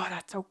said, "Oh,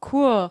 that's so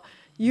cool.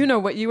 You know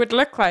what you would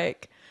look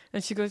like."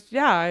 And she goes,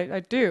 "Yeah, I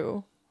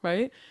do."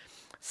 Right.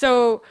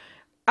 So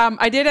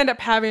I did end up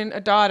having a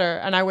daughter,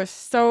 and I was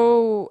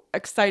so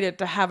excited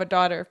to have a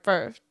daughter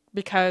first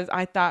because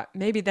I thought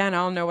maybe then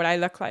I'll know what I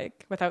look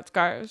like without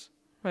scars.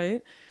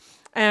 Right.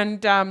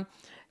 And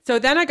so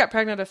then I got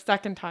pregnant a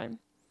second time.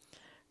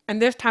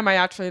 And this time I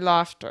actually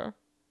lost her.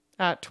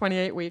 At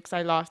 28 weeks,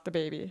 I lost the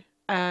baby.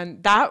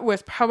 And that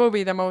was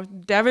probably the most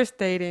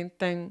devastating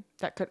thing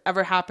that could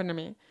ever happen to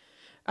me,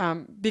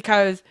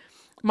 because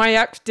my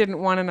ex didn't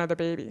want another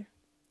baby.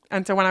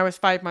 And so when I was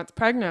 5 months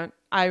pregnant,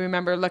 I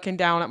remember looking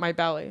down at my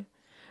belly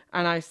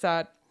and I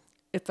said,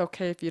 it's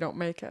okay if you don't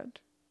make it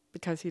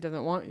because he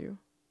doesn't want you.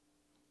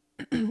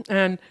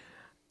 And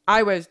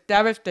I was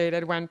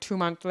devastated when 2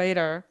 months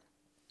later,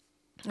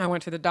 I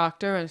went to the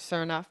doctor and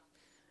sure enough,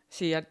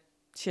 she had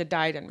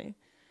died in me.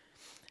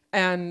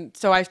 And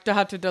so I still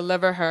had to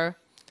deliver her.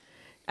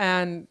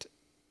 And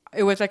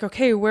it was like,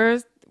 okay,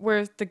 where's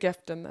the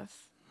gift in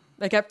this?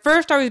 Like at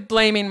first I was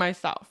blaming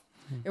myself.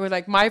 It was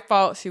like my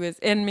fault. She was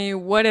in me.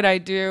 What did I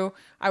do?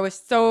 I was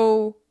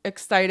so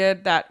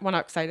excited that, well,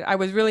 not excited. I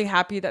was really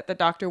happy that the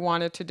doctor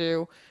wanted to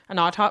do an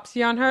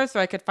autopsy on her so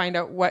I could find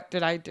out what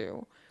did I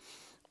do.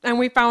 And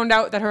we found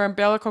out that her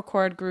umbilical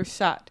cord grew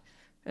shut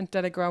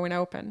instead of growing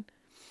open.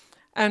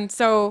 And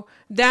so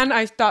then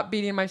I stopped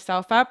beating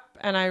myself up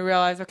and I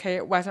realized, okay,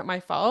 it wasn't my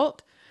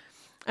fault.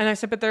 And I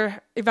said,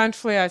 but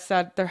eventually I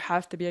said, there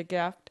has to be a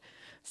gift.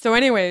 So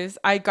anyways,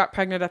 I got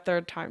pregnant a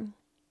third time.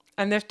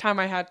 And this time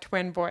I had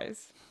twin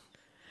boys.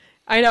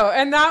 I know.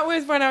 And that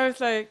was when I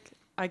was like,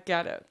 I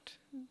get it.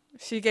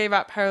 She gave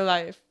up her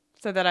life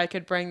so that I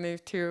could bring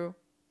these two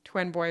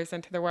twin boys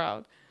into the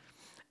world.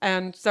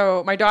 And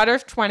so my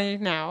daughter's 20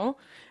 now,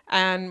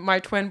 and my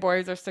twin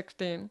boys are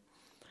 16.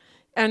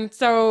 And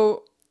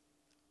so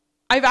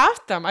I've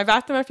asked them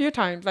a few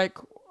times, like,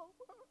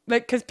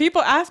 because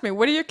people ask me,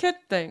 what do your kids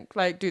think?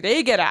 Like, do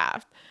they get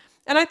asked?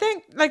 And I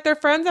think, like, their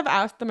friends have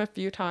asked them a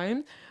few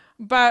times,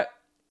 but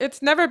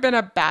it's never been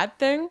a bad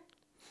thing.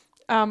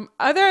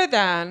 Other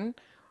than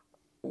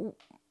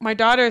my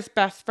daughter's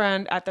best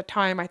friend at the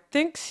time, I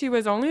think she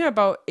was only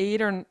about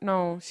 8 or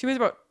no, she was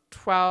about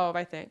 12,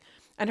 I think.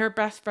 And her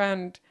best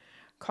friend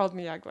called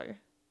me ugly.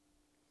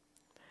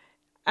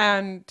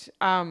 And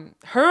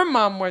her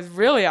mom was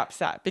really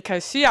upset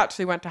because she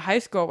actually went to high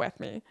school with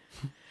me.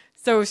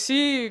 So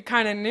she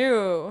kind of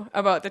knew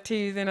about the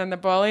teasing and the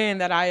bullying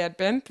that I had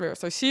been through.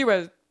 So she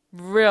was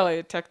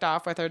really ticked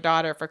off with her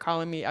daughter for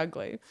calling me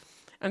ugly.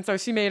 And so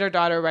she made her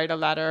daughter write a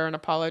letter and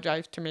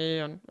apologize to me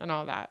and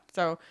all that.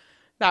 So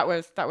that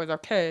was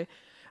okay.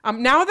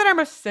 Now that I'm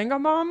a single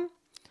mom,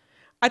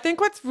 I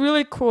think what's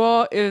really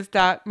cool is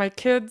that my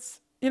kids,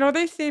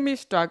 they see me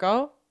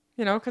struggle,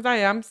 because I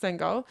am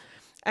single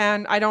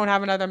and I don't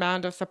have another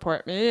man to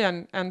support me.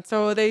 And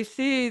so they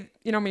see,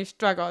 me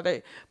struggle.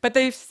 But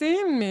they've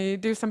seen me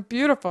do some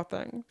beautiful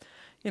things.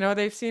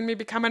 They've seen me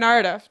become an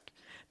artist.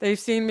 They've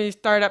seen me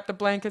start up the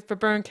Blankets for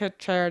Burn Kids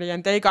charity,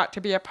 and they got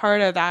to be a part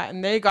of that,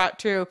 and they got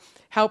to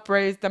help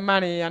raise the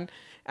money,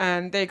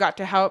 and they got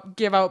to help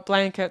give out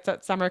blankets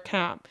at summer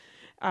camp.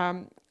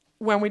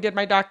 When we did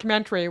my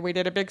documentary, we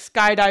did a big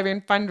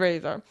skydiving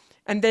fundraiser,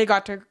 and they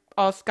got to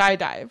all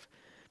skydive.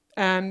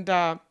 And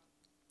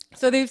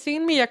so they've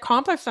seen me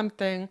accomplish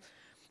something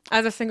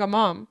as a single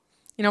mom.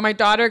 My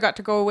daughter got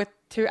to go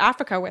to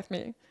Africa with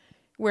me,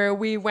 where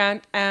we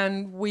went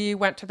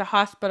to the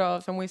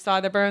hospitals and we saw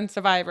the burn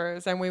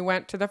survivors and we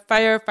went to the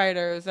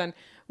firefighters and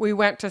we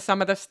went to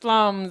some of the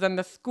slums and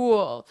the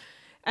school.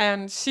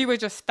 And she was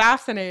just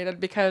fascinated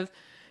because,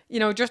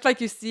 just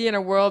like you see in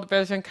a World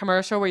Vision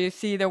commercial where you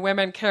see the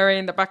women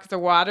carrying the buckets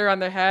of water on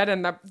their head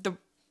and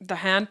the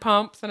hand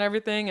pumps and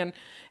everything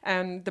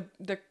and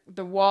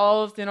the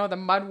walls, the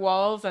mud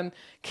walls and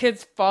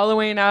kids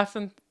following us.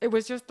 And it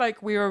was just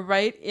like we were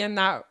right in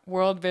that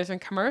World Vision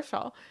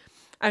commercial.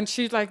 And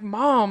she's like,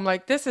 Mom,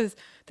 like, this is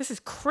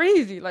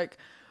crazy. Like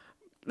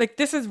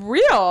this is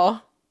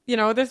real.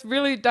 This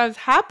really does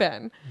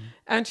happen. Mm-hmm.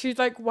 And she's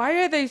like,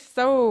 why are they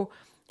so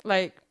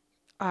why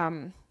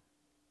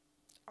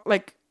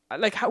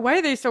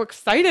are they so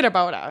excited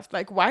about us?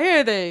 Like, why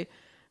are they,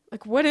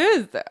 like, what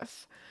is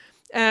this?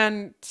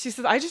 And she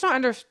says, I just don't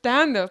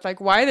understand this.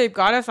 Like, why they've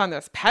got us on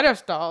this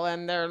pedestal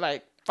and they're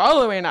like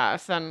following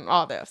us and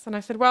all this. And I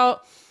said,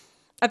 well,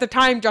 at the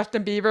time,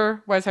 Justin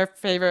Bieber was her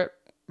favorite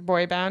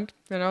boy band,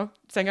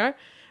 singer.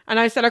 And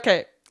I said,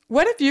 okay,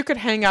 what if you could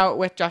hang out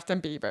with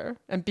Justin Bieber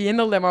and be in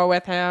the limo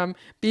with him,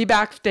 be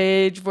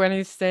backstage when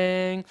he's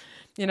singing,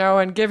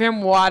 and give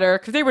him water,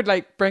 because they would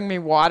like bring me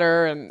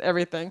water and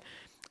everything.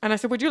 And I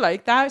said, would you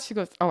like that? She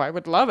goes, oh, I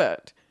would love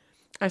it.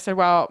 I said,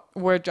 well,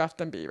 we're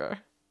Justin Bieber.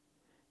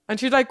 And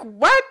she's like,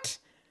 what?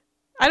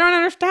 I don't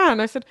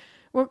understand. I said,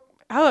 well,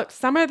 Alex,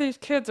 some of these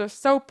kids are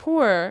so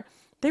poor,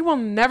 they will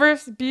never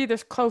be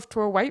this close to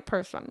a white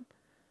person.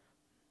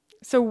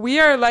 So we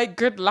are like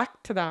good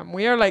luck to them.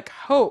 We are like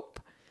hope.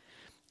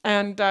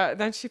 And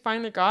then she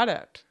finally got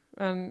it.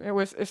 And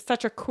it's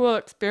such a cool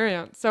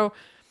experience. So,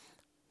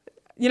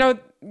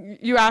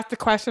 you asked the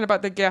question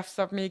about the gifts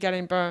of me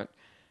getting burnt.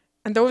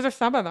 And those are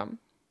some of them.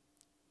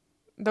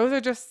 Those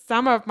are just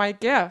some of my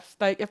gifts.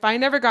 Like if I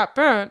never got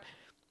burnt,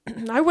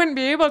 I wouldn't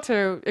be able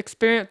to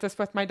experience this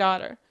with my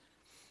daughter.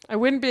 I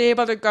wouldn't be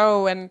able to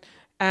go and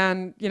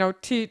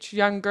teach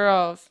young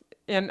girls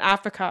in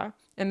Africa,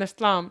 in the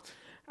slum,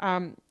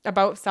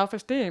 about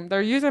self-esteem.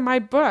 They're using my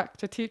book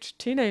to teach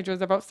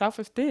teenagers about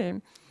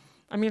self-esteem.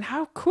 I mean,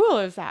 how cool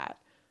is that?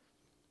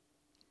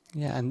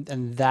 Yeah,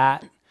 and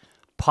that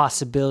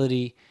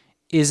possibility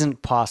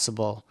isn't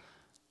possible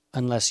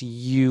unless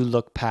you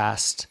look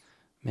past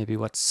maybe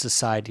what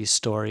society's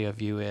story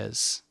of you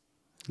is,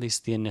 at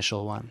least the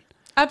initial one.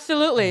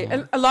 Absolutely. Yeah.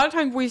 And a lot of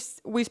times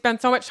we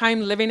spend so much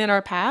time living in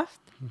our past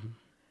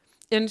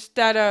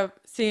instead of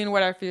seeing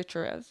what our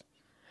future is.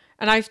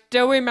 And I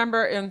still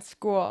remember in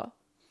school,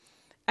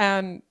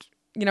 and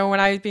when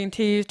I was being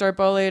teased or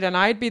bullied, and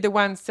I'd be the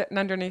one sitting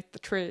underneath the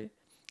tree,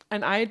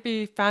 and I'd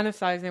be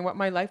fantasizing what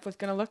my life was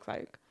going to look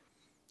like.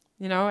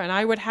 And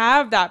I would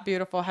have that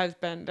beautiful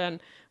husband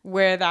and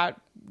wear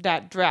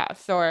that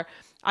dress, or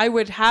I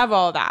would have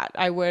all that.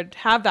 I would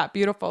have that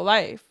beautiful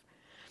life.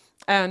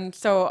 And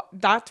so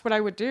that's what I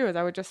would do, is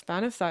I would just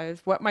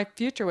fantasize what my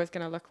future was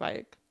going to look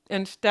like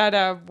instead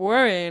of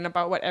worrying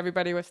about what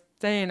everybody was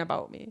saying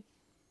about me.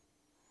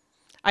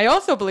 I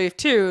also believe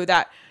too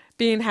that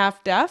being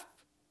half deaf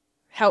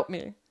helped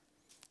me,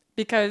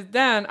 because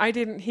then I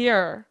didn't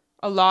hear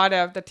a lot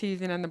of the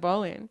teasing and the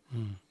bullying.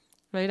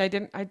 Right?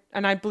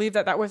 I believe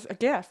that was a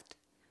gift.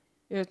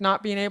 It was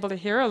not being able to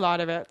hear a lot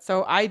of it.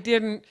 So I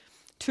didn't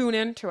tune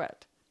into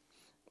it.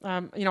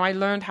 I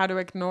learned how to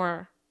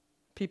ignore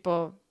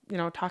people,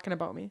 talking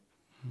about me.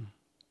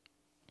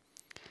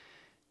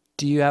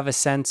 Do you have a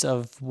sense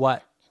of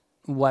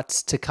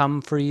what's to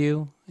come for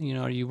you?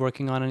 Are you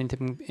working on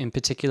anything in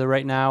particular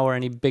right now, or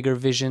any bigger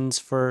visions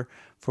for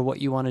what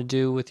you want to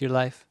do with your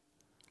life?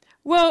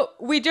 Well,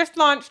 we just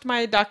launched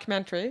my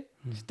documentary,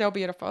 Still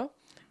Beautiful,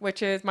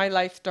 which is my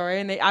life story.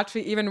 And they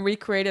actually even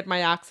recreated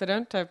my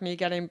accident of me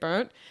getting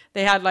burnt.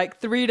 They had like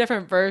 3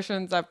 different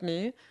versions of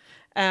me.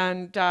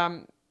 And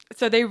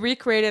so they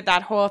recreated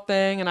that whole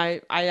thing. And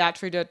I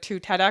actually did 2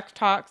 TEDx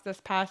talks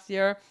this past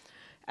year.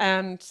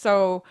 And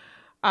so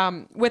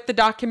with the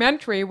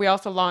documentary, we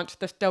also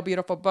launched the Still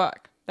Beautiful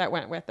book that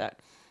went with it.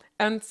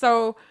 And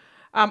so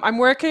I'm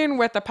working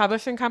with a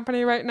publishing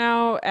company right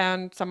now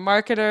and some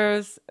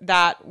marketers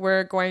that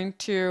we're going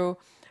to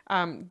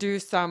do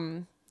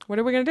some. What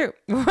are we going to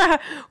do?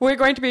 We're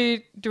going to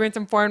be doing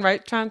some foreign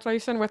rights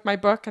translation with my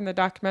book and the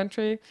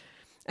documentary,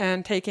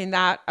 and taking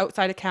that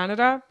outside of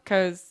Canada,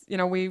 because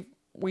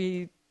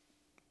we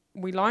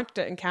launched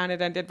it in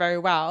Canada and did very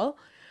well,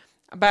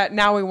 but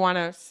now we want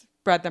to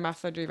spread the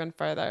message even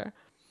further.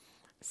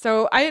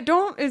 So I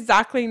don't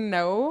exactly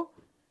know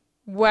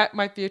what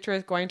my future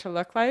is going to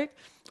look like.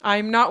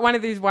 I'm not one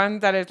of these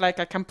ones that is like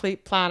a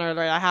complete planner.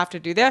 Like, I have to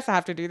do this, I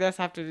have to do this,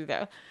 I have to do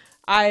this.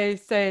 I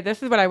say,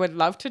 this is what I would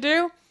love to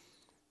do,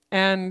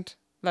 and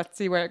let's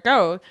see where it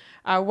goes.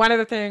 One of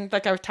the things,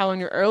 like I was telling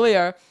you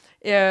earlier,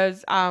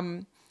 is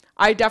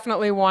I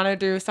definitely want to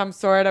do some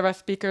sort of a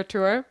speaker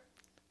tour.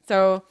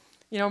 So,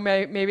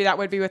 maybe that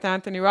would be with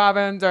Anthony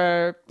Robbins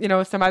or,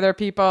 some other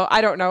people. I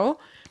don't know.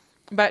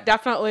 But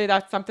definitely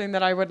that's something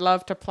that I would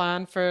love to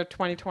plan for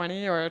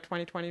 2020 or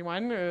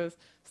 2021, is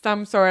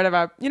some sort of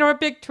a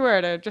big tour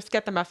to just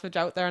get the message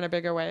out there in a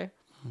bigger way.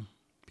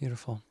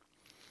 Beautiful.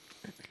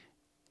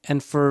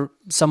 And for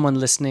someone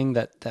listening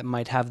that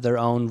might have their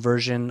own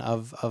version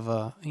of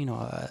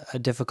a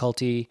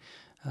difficulty,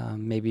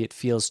 maybe it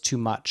feels too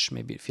much,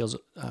 maybe it feels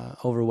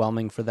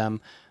overwhelming for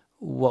them.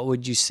 What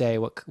would you say?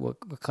 What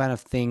kind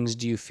of things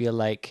do you feel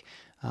like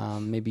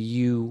maybe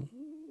you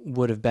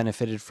would have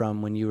benefited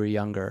from when you were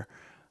younger,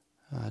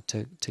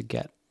 to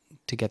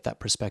get that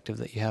perspective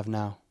that you have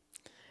now?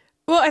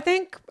 Well, I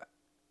think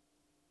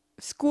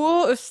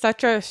school is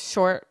such a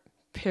short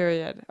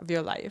period of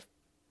your life.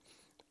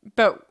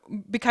 But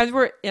because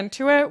we're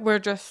into it, we're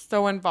just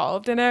so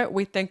involved in it,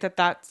 we think that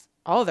that's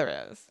all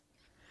there is.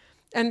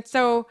 And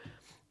so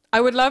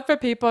I would love for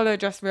people to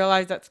just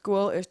realize that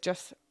school is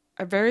just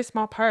a very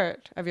small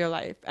part of your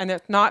life, and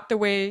it's not the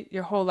way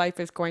your whole life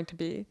is going to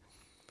be.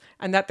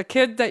 And that the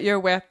kids that you're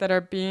with that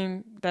are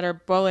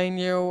bullying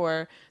you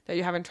or that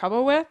you're having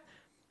trouble with,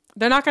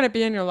 they're not going to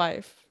be in your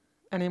life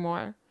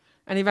anymore.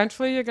 And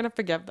eventually you're going to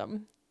forgive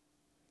them,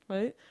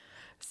 right?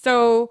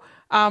 So,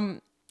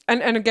 and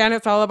again,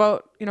 it's all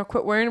about,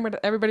 quit worrying what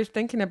everybody's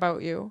thinking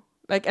about you.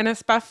 Like, and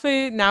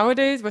especially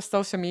nowadays with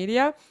social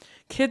media,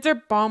 kids are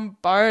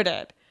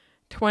bombarded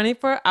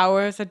 24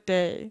 hours a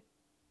day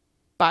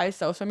by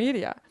social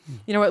media.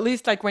 At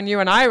least like when you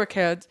and I were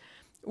kids,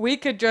 we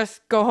could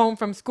just go home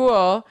from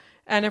school,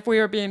 and if we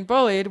were being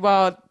bullied,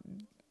 well,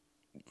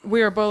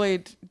 we were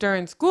bullied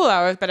during school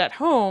hours, but at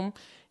home,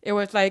 it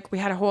was like we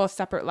had a whole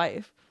separate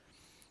life,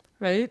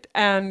 right?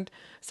 And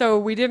so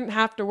we didn't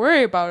have to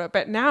worry about it.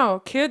 But now,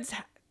 kids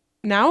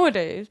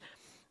nowadays,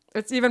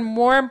 it's even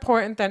more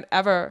important than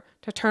ever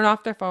to turn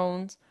off their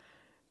phones,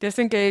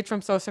 disengage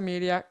from social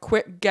media,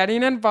 quit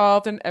getting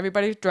involved in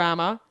everybody's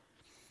drama.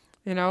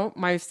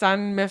 My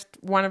son missed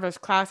one of his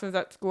classes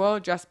at school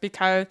just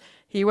because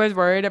he was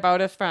worried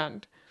about his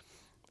friend,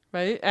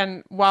 right?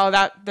 And while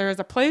there is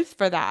a place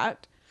for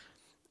that,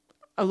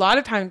 a lot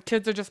of times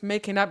kids are just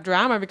making up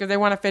drama because they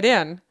want to fit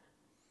in.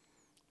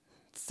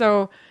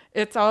 So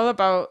it's all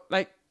about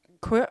like,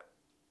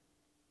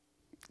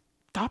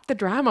 stop the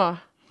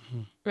drama,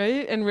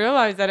 right? And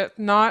realize that it's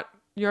not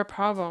your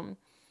problem,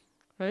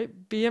 right?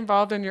 Be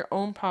involved in your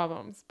own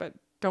problems, but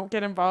don't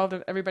get involved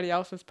in everybody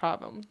else's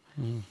problems.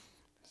 Mm.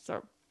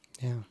 So,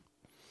 Yeah.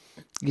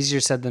 Easier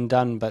said than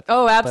done, but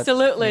oh, but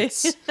absolutely.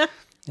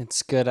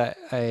 it's good.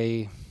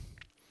 I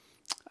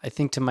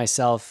think to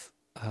myself,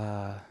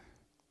 that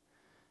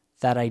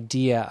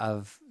idea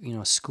of,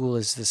 school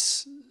is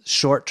this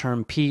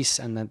short-term piece,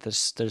 and that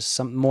there's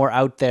some more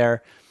out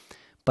there.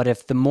 But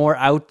if the more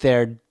out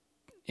there,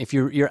 if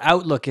your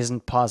outlook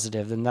isn't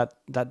positive, then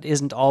that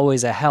isn't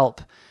always a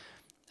help.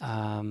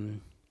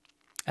 And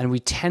we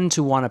tend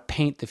to want to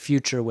paint the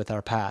future with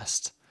our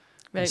past,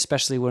 Right.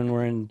 especially when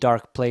we're in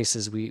dark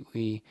places. We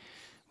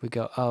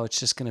go, oh, it's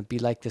just going to be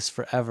like this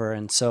forever.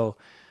 And so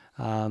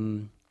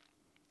I'm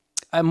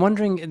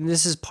wondering, and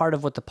this is part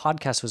of what the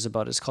podcast was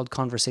about. It's called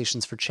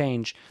Conversations for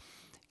Change.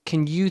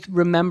 Can you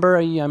remember,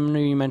 I know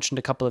you mentioned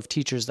a couple of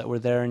teachers that were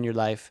there in your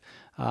life,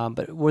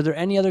 but were there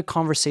any other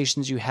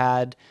conversations you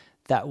had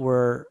that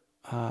were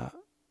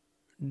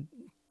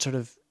sort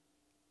of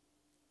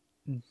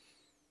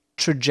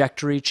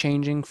trajectory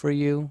changing for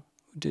you?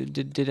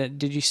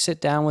 Did you sit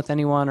down with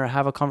anyone or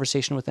have a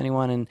conversation with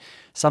anyone, and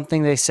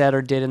something they said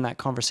or did in that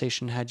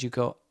conversation had you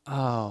go,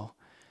 oh,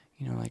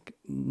 like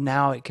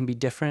now it can be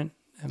different?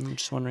 I'm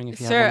just wondering if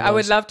you have Sure. one of I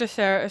would those. love to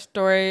share a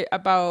story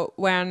about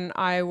when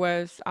I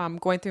was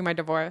going through my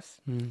divorce.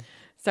 Mm.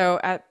 So,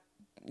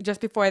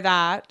 just before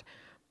that,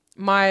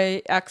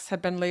 my ex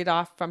had been laid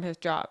off from his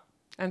job.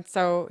 And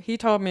so he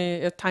told me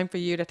it's time for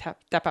you to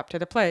step up to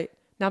the plate.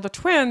 Now, the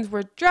twins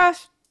were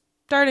just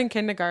starting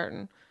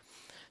kindergarten.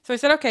 So I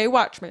said, okay,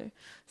 watch me.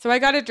 So I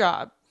got a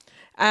job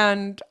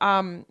and,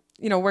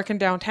 working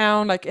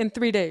downtown, like in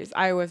 3 days,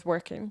 I was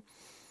working.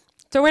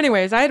 So,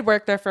 anyways, I had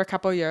worked there for a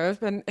couple of years.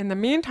 And in the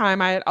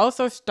meantime, I had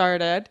also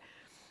started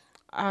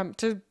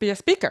to be a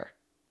speaker,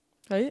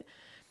 right?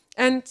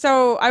 And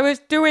so I was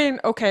doing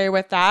okay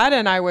with that.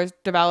 And I was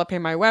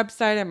developing my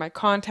website and my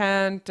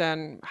content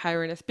and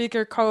hiring a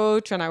speaker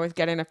coach. And I was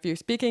getting a few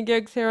speaking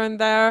gigs here and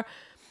there.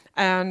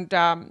 And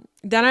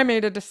then I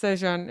made a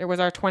decision. It was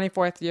our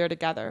 24th year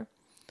together.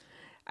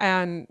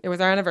 And it was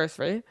our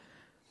anniversary.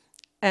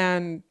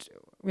 And,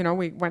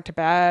 we went to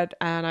bed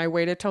and I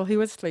waited till he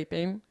was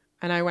sleeping.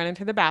 And I went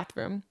into the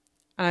bathroom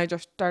and I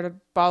just started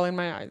bawling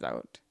my eyes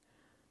out.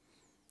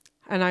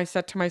 And I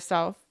said to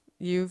myself,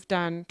 you've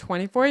done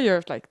 24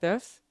 years like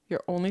this.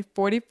 You're only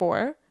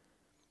 44.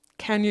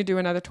 Can you do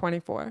another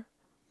 24?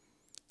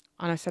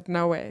 And I said,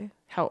 no way.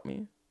 Help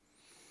me.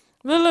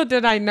 Little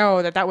did I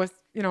know that was,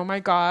 my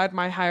God,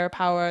 my higher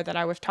power that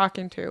I was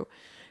talking to.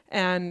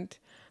 And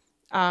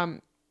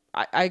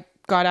I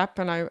got up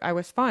and I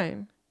was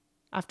fine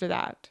after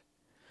that.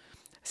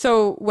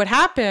 So what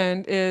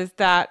happened is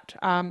that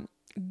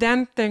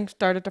then things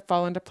started to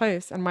fall into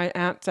place. And my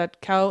aunt said,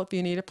 Kel, if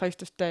you need a place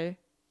to stay,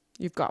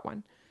 you've got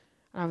one.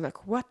 And I was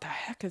like, what the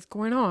heck is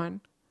going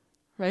on?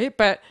 Right?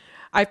 But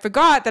I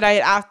forgot that I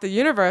had asked the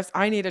universe,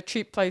 I need a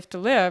cheap place to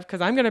live because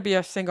I'm going to be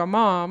a single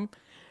mom.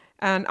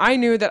 And I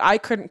knew that I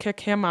couldn't kick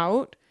him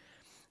out.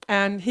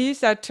 And he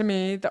said to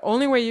me, the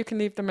only way you can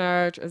leave the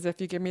marriage is if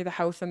you give me the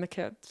house and the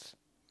kids.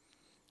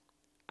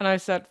 And I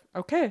said,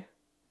 okay.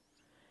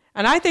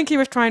 And I think he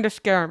was trying to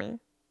scare me.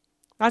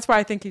 That's why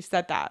I think he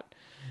said that.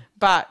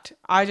 But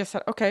I just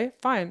said, okay,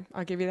 fine.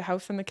 I'll give you the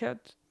house and the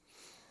kids.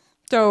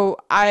 So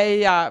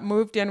I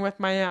moved in with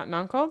my aunt and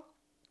uncle.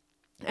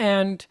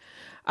 And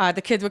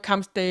the kids would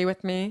come stay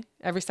with me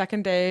every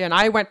second day. And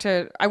I went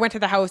to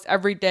the house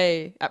every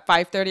day at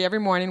 5:30 every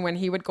morning when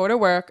he would go to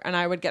work. And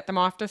I would get them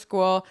off to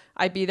school.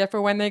 I'd be there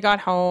for when they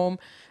got home.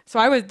 So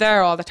I was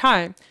there all the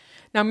time.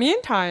 Now,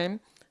 meantime,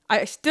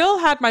 I still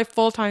had my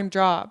full-time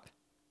job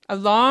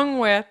along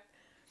with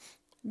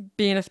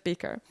being a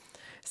speaker.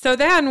 So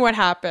then what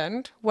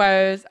happened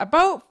was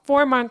about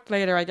 4 months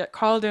later, I get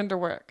called into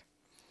work.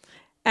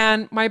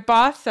 And my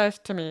boss says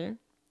to me,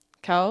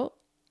 Kel,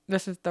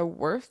 this is the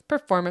worst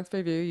performance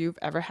review you've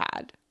ever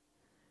had.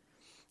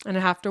 And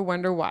I have to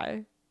wonder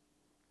why.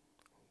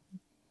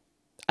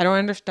 I don't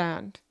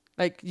understand.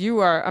 Like, you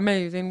are an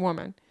amazing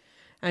woman.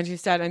 And she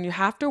said, and you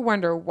have to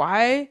wonder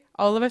why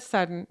all of a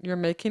sudden you're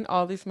making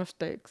all these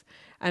mistakes.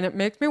 And it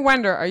makes me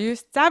wonder, are you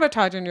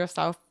sabotaging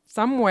yourself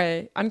some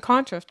way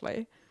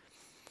unconsciously?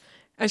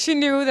 And she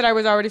knew that I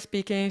was already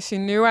speaking. She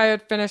knew I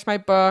had finished my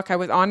book. I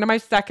was on to my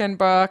second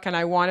book and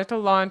I wanted to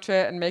launch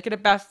it and make it a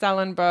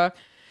best-selling book.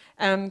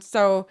 And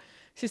so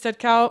she said,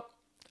 Cal,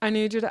 I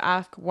need you to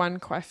ask one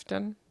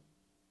question.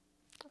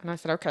 And I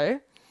said, okay.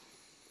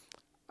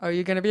 Are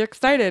you going to be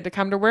excited to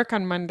come to work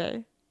on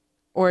Monday?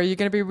 Or are you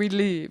going to be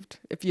relieved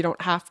if you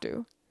don't have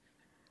to?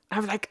 I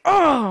was like,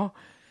 oh,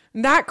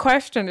 that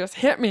question just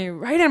hit me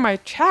right in my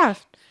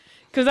chest.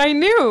 Because I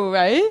knew,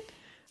 right?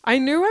 I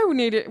knew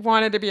I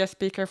wanted to be a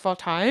speaker full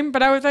time,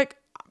 but I was like,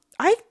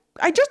 I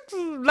just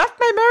left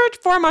my marriage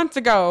 4 months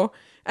ago,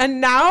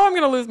 and now I'm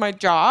going to lose my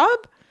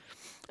job.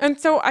 And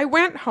so I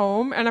went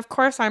home, and of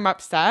course I'm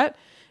upset.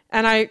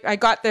 And I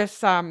got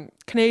this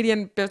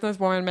Canadian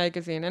Businesswoman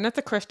magazine, and it's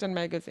a Christian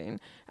magazine.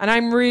 And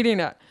I'm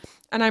reading it.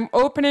 And I'm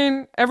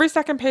opening, every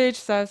second page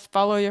says,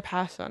 follow your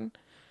passion.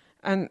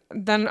 And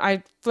then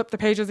I flip the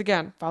pages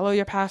again, follow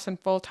your passion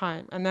full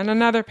time. And then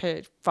another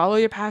page, follow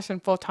your passion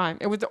full time.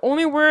 It was the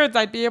only words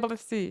I'd be able to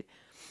see.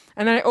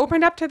 And then I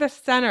opened up to the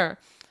center,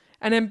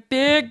 and in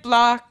big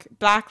black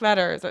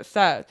letters it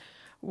says,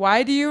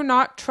 "Why do you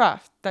not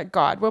trust that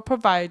God will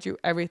provide you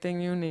everything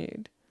you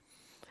need?"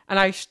 And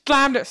I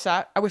slammed it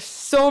shut. I was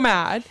so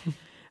mad.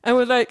 I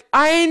was like,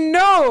 I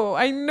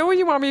know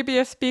you want me to be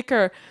a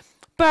speaker,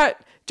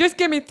 but just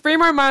give me 3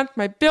 more months.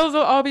 My bills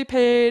will all be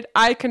paid.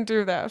 I can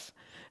do this.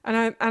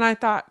 And I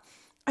thought,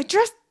 I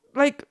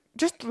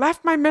just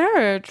left my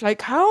marriage.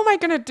 Like, how am I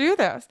going to do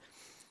this?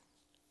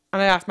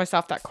 And I asked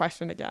myself that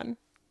question again.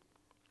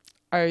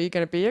 Are you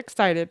going to be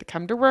excited to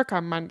come to work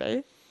on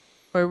Monday,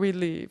 or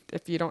relieved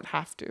if you don't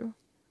have to?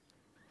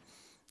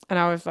 And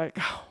I was like,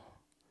 oh.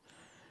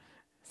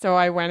 So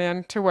I went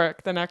in to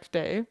work the next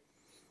day,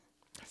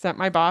 sent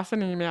my boss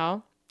an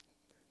email.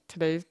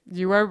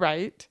 You are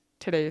right.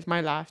 Today's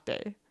my last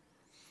day.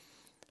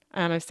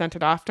 And I sent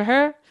it off to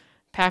her,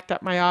 packed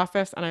up my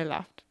office, and I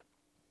left.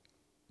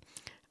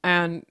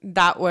 And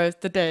that was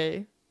the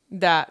day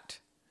that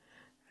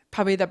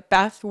probably the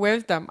best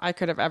wisdom I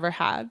could have ever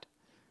had.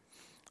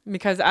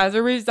 Because as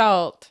a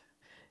result,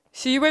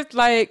 she was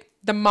like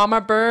the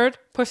mama bird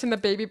pushing the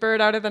baby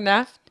bird out of the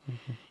nest,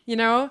 you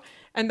know?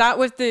 And that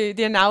was the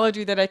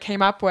analogy that I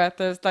came up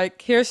with, is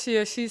like, here she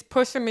is, she's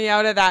pushing me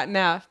out of that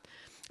nest.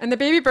 And the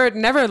baby bird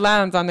never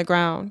lands on the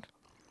ground.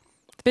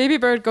 The baby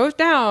bird goes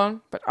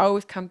down, but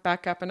always comes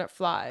back up and it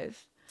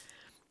flies,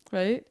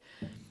 right?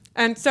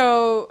 And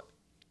so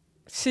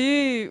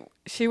she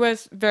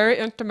was very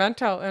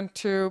instrumental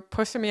into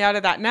pushing me out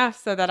of that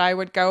nest so that I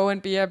would go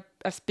and be a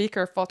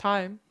speaker full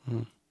time.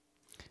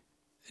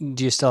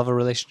 Do you still have a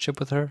relationship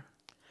with her?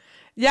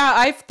 Yeah,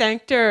 I've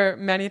thanked her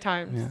many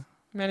times. Yeah.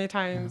 Many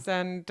times. Yeah.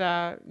 And,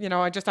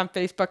 I just on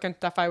Facebook and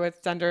stuff, I would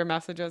send her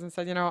messages and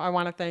said, I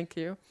want to thank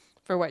you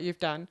for what you've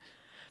done.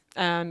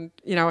 And,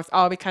 it's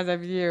all because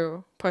of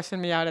you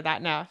pushing me out of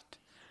that nest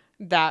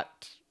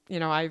that,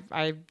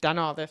 I've done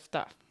all this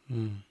stuff.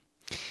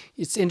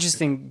 It's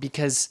interesting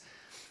because,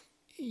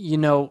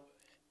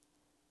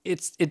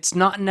 it's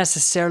not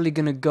necessarily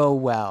going to go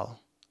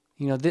well.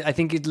 I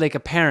think it's like a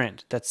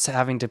parent that's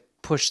having to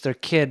push their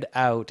kid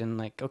out and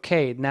like,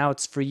 okay, now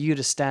it's for you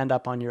to stand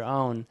up on your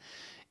own.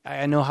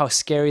 I know how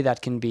scary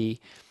that can be.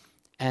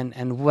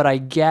 And what I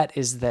get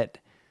is that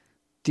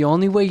the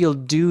only way you'll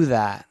do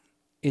that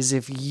is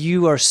if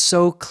you are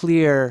so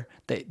clear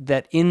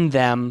that in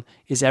them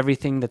is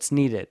everything that's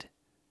needed.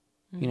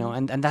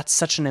 And that's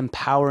such an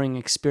empowering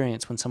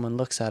experience when someone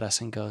looks at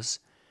us and goes,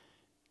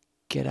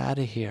 get out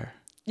of here.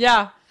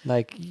 Yeah.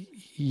 Like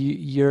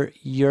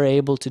you're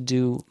able to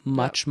do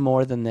much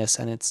more than this,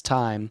 and it's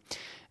time.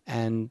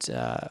 And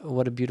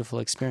what a beautiful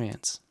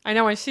experience. I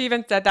know. And she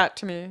even said that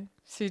to me.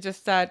 She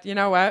just said, you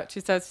know what?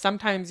 She says,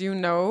 sometimes you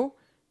know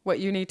what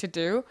you need to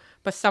do,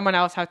 but someone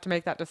else has to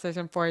make that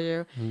decision for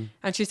you.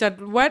 And she said,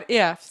 what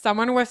if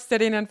someone was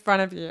sitting in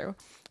front of you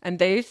and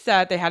they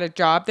said they had a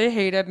job they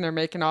hated and they're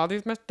making all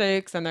these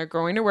mistakes and they're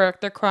going to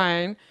work, they're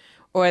crying,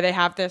 or they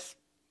have this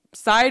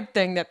side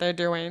thing that they're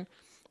doing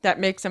that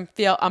makes them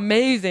feel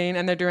amazing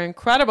and they're doing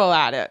incredible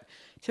at it.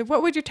 She said,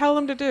 what would you tell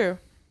them to do?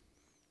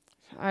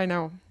 I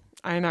know.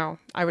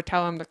 I would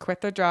tell them to quit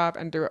their job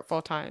and do it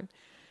full time.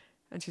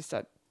 And she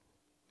said,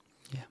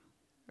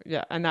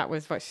 yeah, and that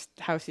was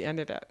how she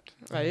ended it,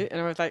 right?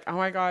 And I was like, oh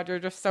my God, you're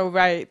just so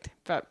right.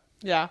 But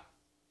yeah,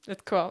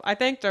 it's cool. I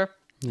thanked her.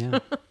 Yeah.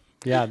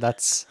 Yeah,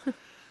 that's,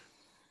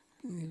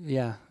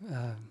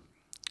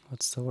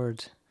 what's the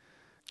word?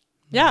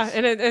 Yeah,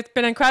 it's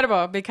been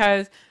incredible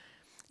because,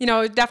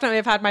 definitely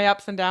I've had my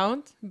ups and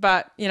downs.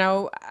 But,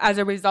 as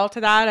a result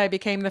of that, I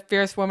became the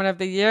Fierce Woman of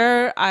the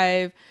Year.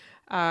 I've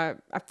a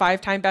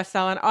 5-time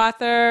best-selling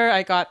author.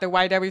 I got the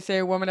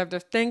YWCA Woman of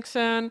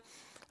Distinction.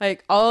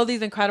 Like, all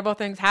these incredible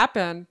things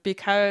happened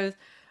because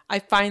I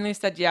finally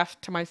said yes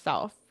to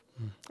myself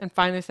and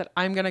finally said,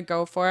 I'm going to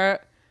go for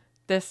it.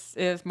 This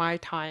is my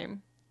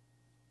time.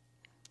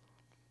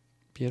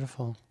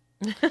 Beautiful.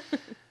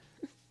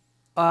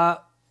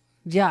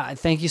 Yeah,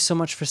 thank you so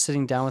much for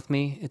sitting down with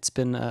me. It's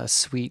been a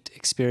sweet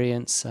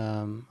experience.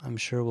 I'm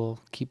sure we'll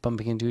keep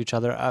bumping into each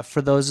other.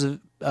 For those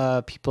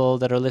people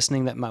that are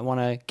listening that might want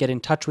to get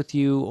in touch with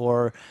you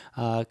or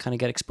kind of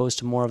get exposed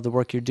to more of the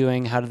work you're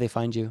doing, how do they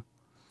find you?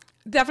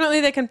 Definitely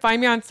they can find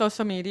me on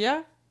social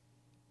media,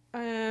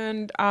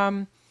 and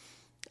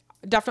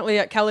definitely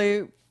at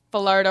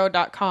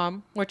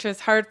kellyfalardeau.com, which is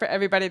hard for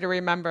everybody to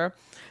remember.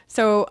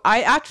 So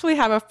I actually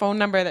have a phone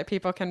number that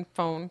people can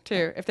phone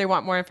too if they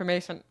want more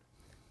information.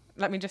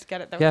 Let me just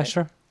get it though. Yeah,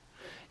 sure.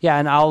 Yeah,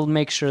 and I'll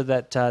make sure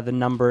that the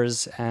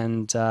numbers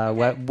and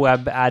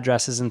web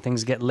addresses and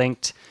things get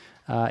linked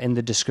in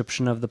the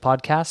description of the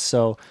podcast,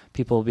 so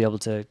people will be able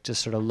to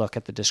just sort of look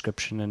at the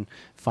description and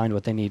find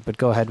what they need. But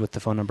go ahead with the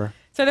phone number.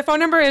 So the phone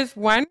number is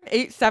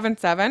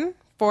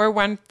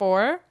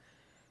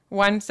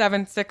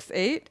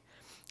 1-877-414-1768,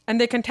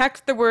 and they can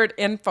text the word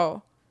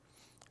info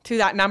to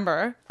that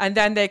number, and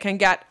then they can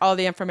get all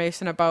the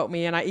information about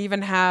me. And I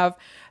even have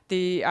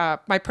the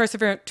my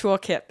Perseverance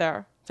toolkit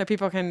there. So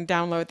people can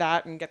download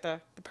that and get the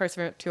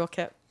Perseverance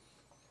Toolkit.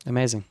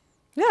 Amazing.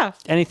 Yeah.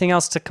 Anything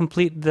else to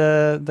complete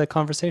the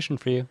conversation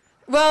for you?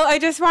 Well, I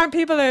just want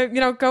people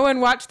to, go and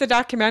watch the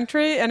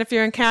documentary. And if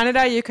you're in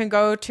Canada, you can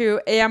go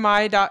to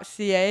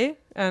ami.ca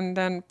and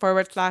then /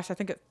 I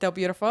think it's still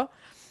beautiful.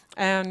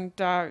 And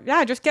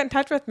just get in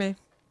touch with me.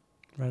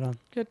 Right on.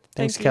 Good.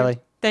 Thanks, Thank you. Kelly.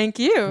 Thank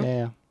you.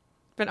 Yeah.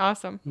 It's been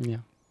awesome. Yeah,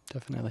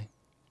 definitely.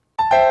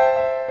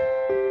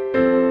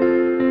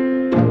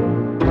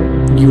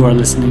 You are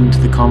listening to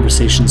the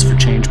Conversations for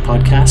Change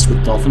podcast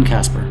with Dolphin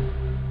Casper.